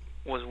Serby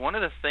was one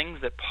of the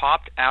things that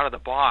popped out of the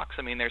box?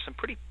 I mean, there's some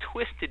pretty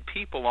twisted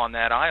people on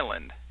that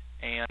island.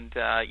 And,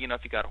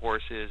 if you got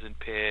horses and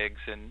pigs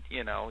and,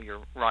 your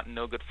rotten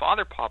no good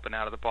father popping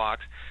out of the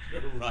box,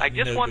 I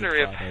just wonder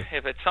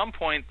if at some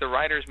point the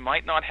writers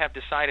might not have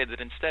decided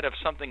that instead of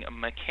something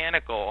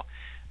mechanical,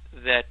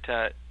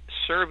 that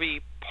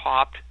Serby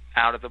popped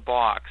out of the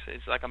box.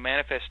 It's like a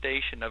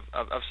manifestation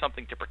of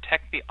something to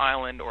protect the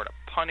island or to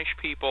punish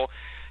people.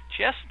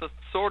 Just the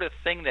sort of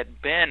thing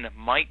that Ben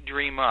might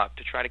dream up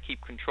to try to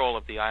keep control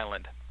of the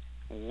island.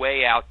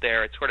 Way out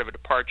there. It's sort of a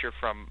departure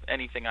from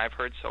anything I've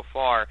heard so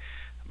far,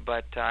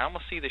 but I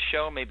almost see the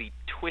show maybe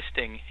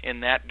twisting in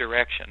that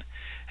direction.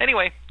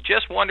 Anyway,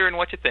 just wondering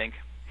what you think.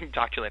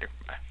 Talk to you later.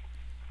 Bye.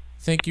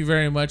 Thank you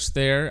very much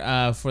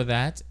there for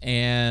that,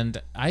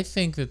 and I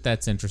think that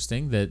that's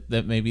interesting,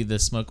 that maybe the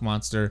smoke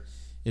monster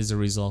is a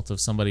result of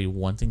somebody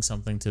wanting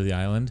something to the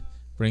island,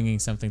 bringing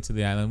something to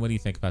the island. What do you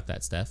think about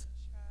that, Steph?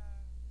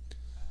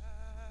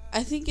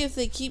 I think if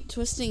they keep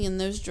twisting in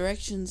those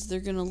directions, they're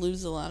going to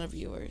lose a lot of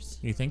viewers.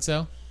 You think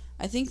so?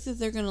 I think that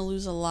they're going to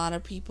lose a lot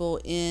of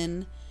people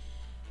in...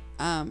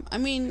 I'm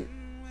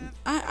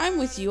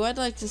with you. I'd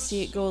like to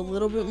see it go a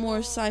little bit more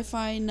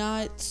sci-fi,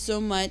 not so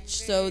much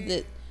so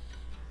that,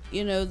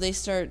 they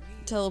start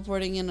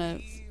teleporting in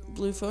a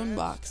blue phone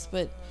box,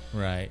 but...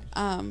 Right.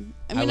 I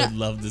would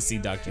love to see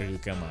Doctor Who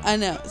come on. I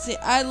know. See,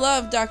 I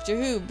love Doctor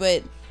Who,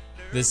 but...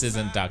 This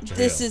isn't Doctor Who.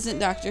 This isn't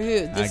Doctor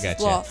Who. This is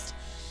Lost.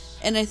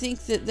 And I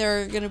think that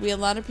there are going to be a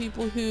lot of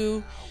people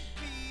who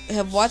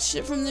have watched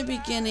it from the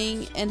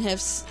beginning and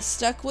have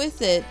stuck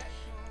with it,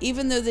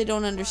 even though they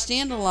don't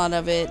understand a lot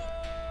of it,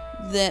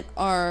 that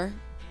are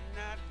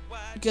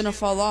going to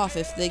fall off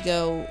if they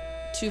go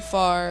too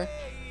far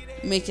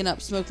making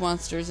up smoke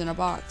monsters in a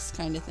box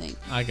kind of thing.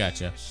 I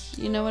gotcha.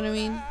 You know what I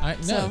mean? I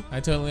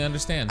totally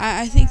understand.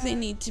 I think they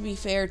need to be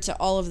fair to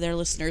all of their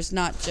listeners,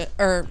 not just...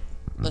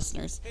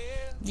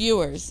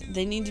 viewers.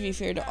 They need to be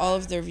fair to all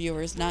of their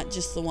viewers, not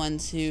just the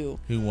ones who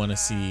want to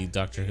see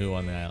Doctor Who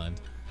on the island.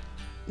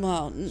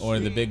 Well, or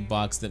the big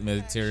box that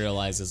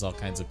materializes all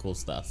kinds of cool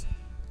stuff.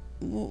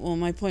 Well,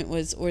 my point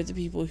was, or the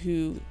people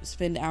who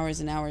spend hours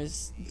and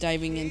hours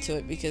diving into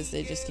it because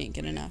they just can't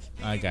get enough.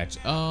 I got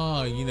you.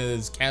 Oh,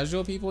 those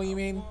casual people, you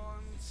mean?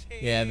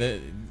 Yeah,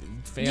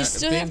 you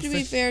still have to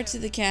be fair to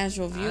the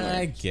casual viewer.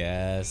 I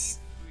guess.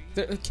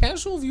 The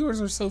casual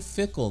viewers are so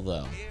fickle,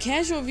 though.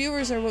 Casual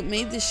viewers are what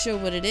made this show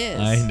what it is.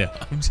 I know.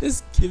 I'm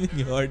just giving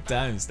you a hard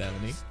time,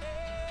 Stephanie.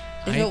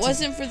 If it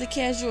wasn't for the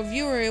casual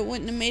viewer, it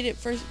wouldn't have made it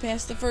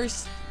past the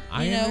first,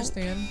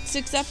 understand.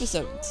 6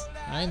 episodes.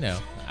 I know.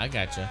 I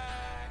gotcha.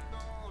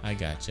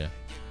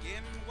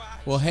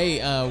 Well, hey,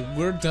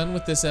 we're done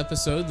with this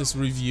episode, this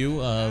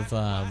review of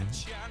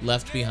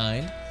Left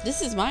Behind.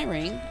 This is my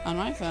ring on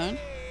my phone.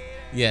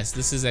 Yes,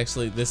 this is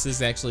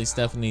actually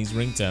Stephanie's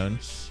ringtone,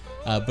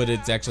 but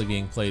it's actually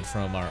being played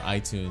from our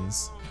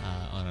iTunes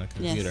on our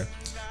computer.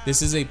 Yes.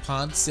 This is a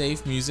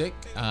PodSafe music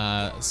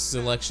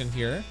selection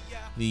here.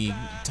 The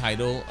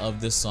title of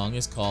this song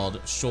is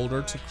called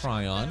 "Shoulder to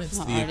Cry On." It's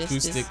the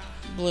acoustic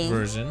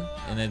version,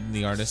 and then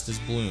the artist is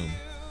Bloom.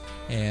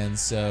 And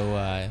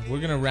so we're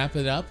gonna wrap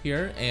it up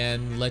here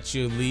and let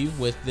you leave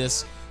with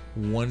this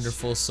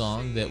wonderful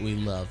song that we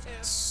love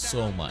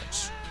so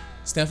much.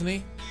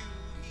 Stephanie,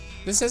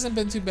 this hasn't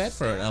been too bad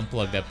for an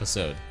Unplugged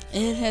episode.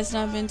 It has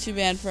not been too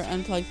bad for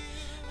Unplugged.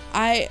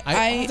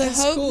 I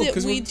that's hope cool,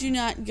 that we do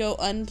not go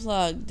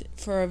unplugged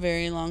for a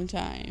very long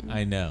time.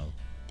 I know.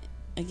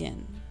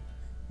 Again.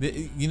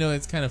 You know,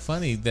 it's kind of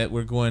funny that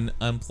we're going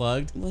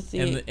unplugged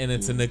and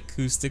it's an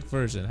acoustic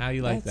version. How do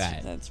you like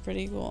that? That's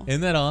pretty cool.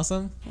 Isn't that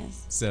awesome?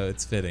 Yes. So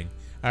it's fitting.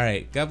 All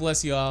right. God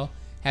bless you all.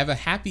 Have a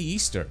happy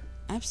Easter.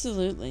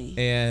 Absolutely.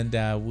 And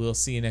we'll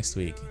see you next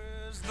week.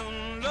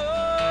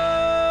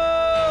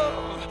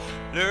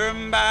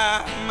 Learn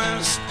by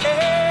mistakes.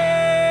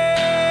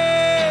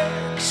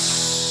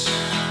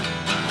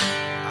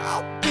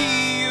 I'll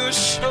be your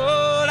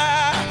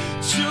shoulder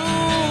to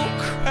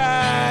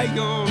cry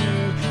on.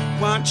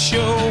 Watch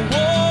your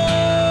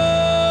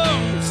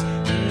wounds,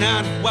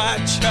 not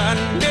watch your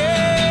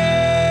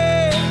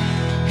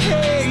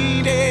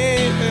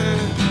hated.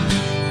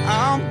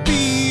 I'll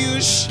be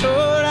your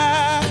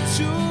shoulder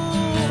to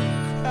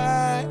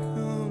cry on.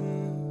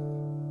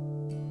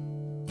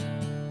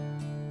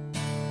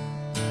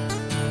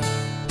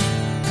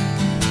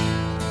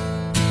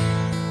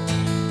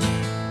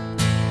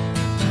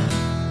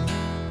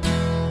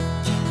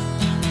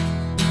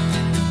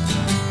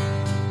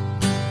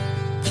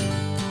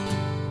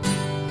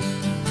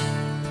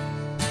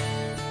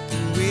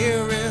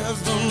 Where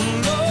is the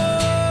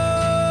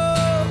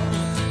love?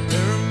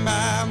 Learn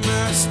by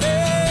mistakes.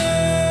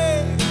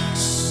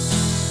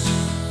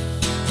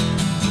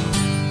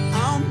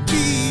 I'll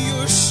be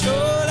your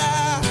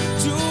shoulder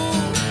to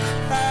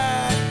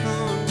cry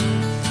on,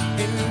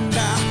 and I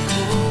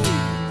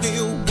only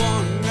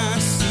wanna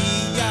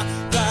see ya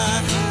fly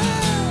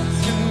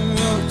high and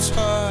we'll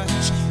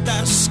touch the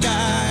sky. I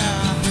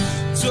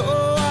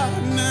don't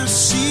wanna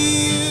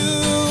see you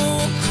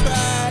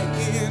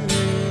crying.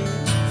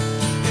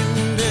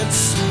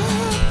 It's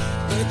all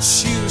that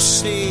you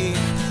say.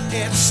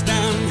 It's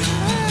down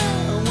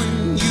high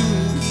when you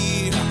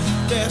hear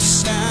the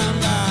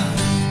sound. I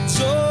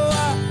don't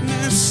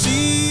wanna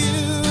see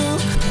you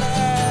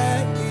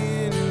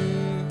crying.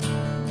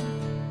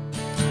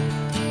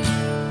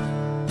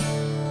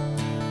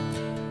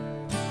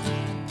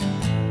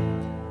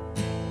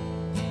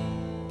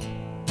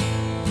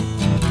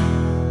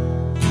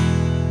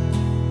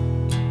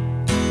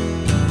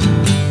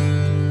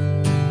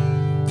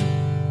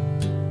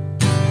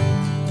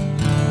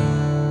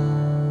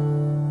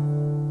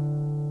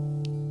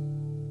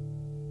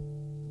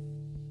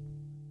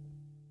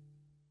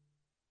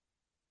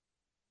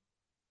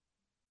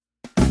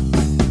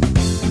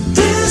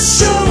 This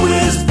show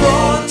is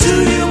brought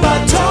to you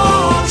by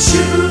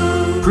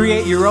TalkShoe.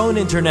 Create your own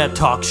internet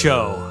talk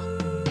show.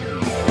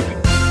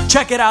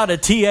 Check it out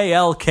at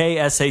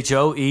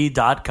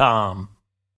TalkShoe.com.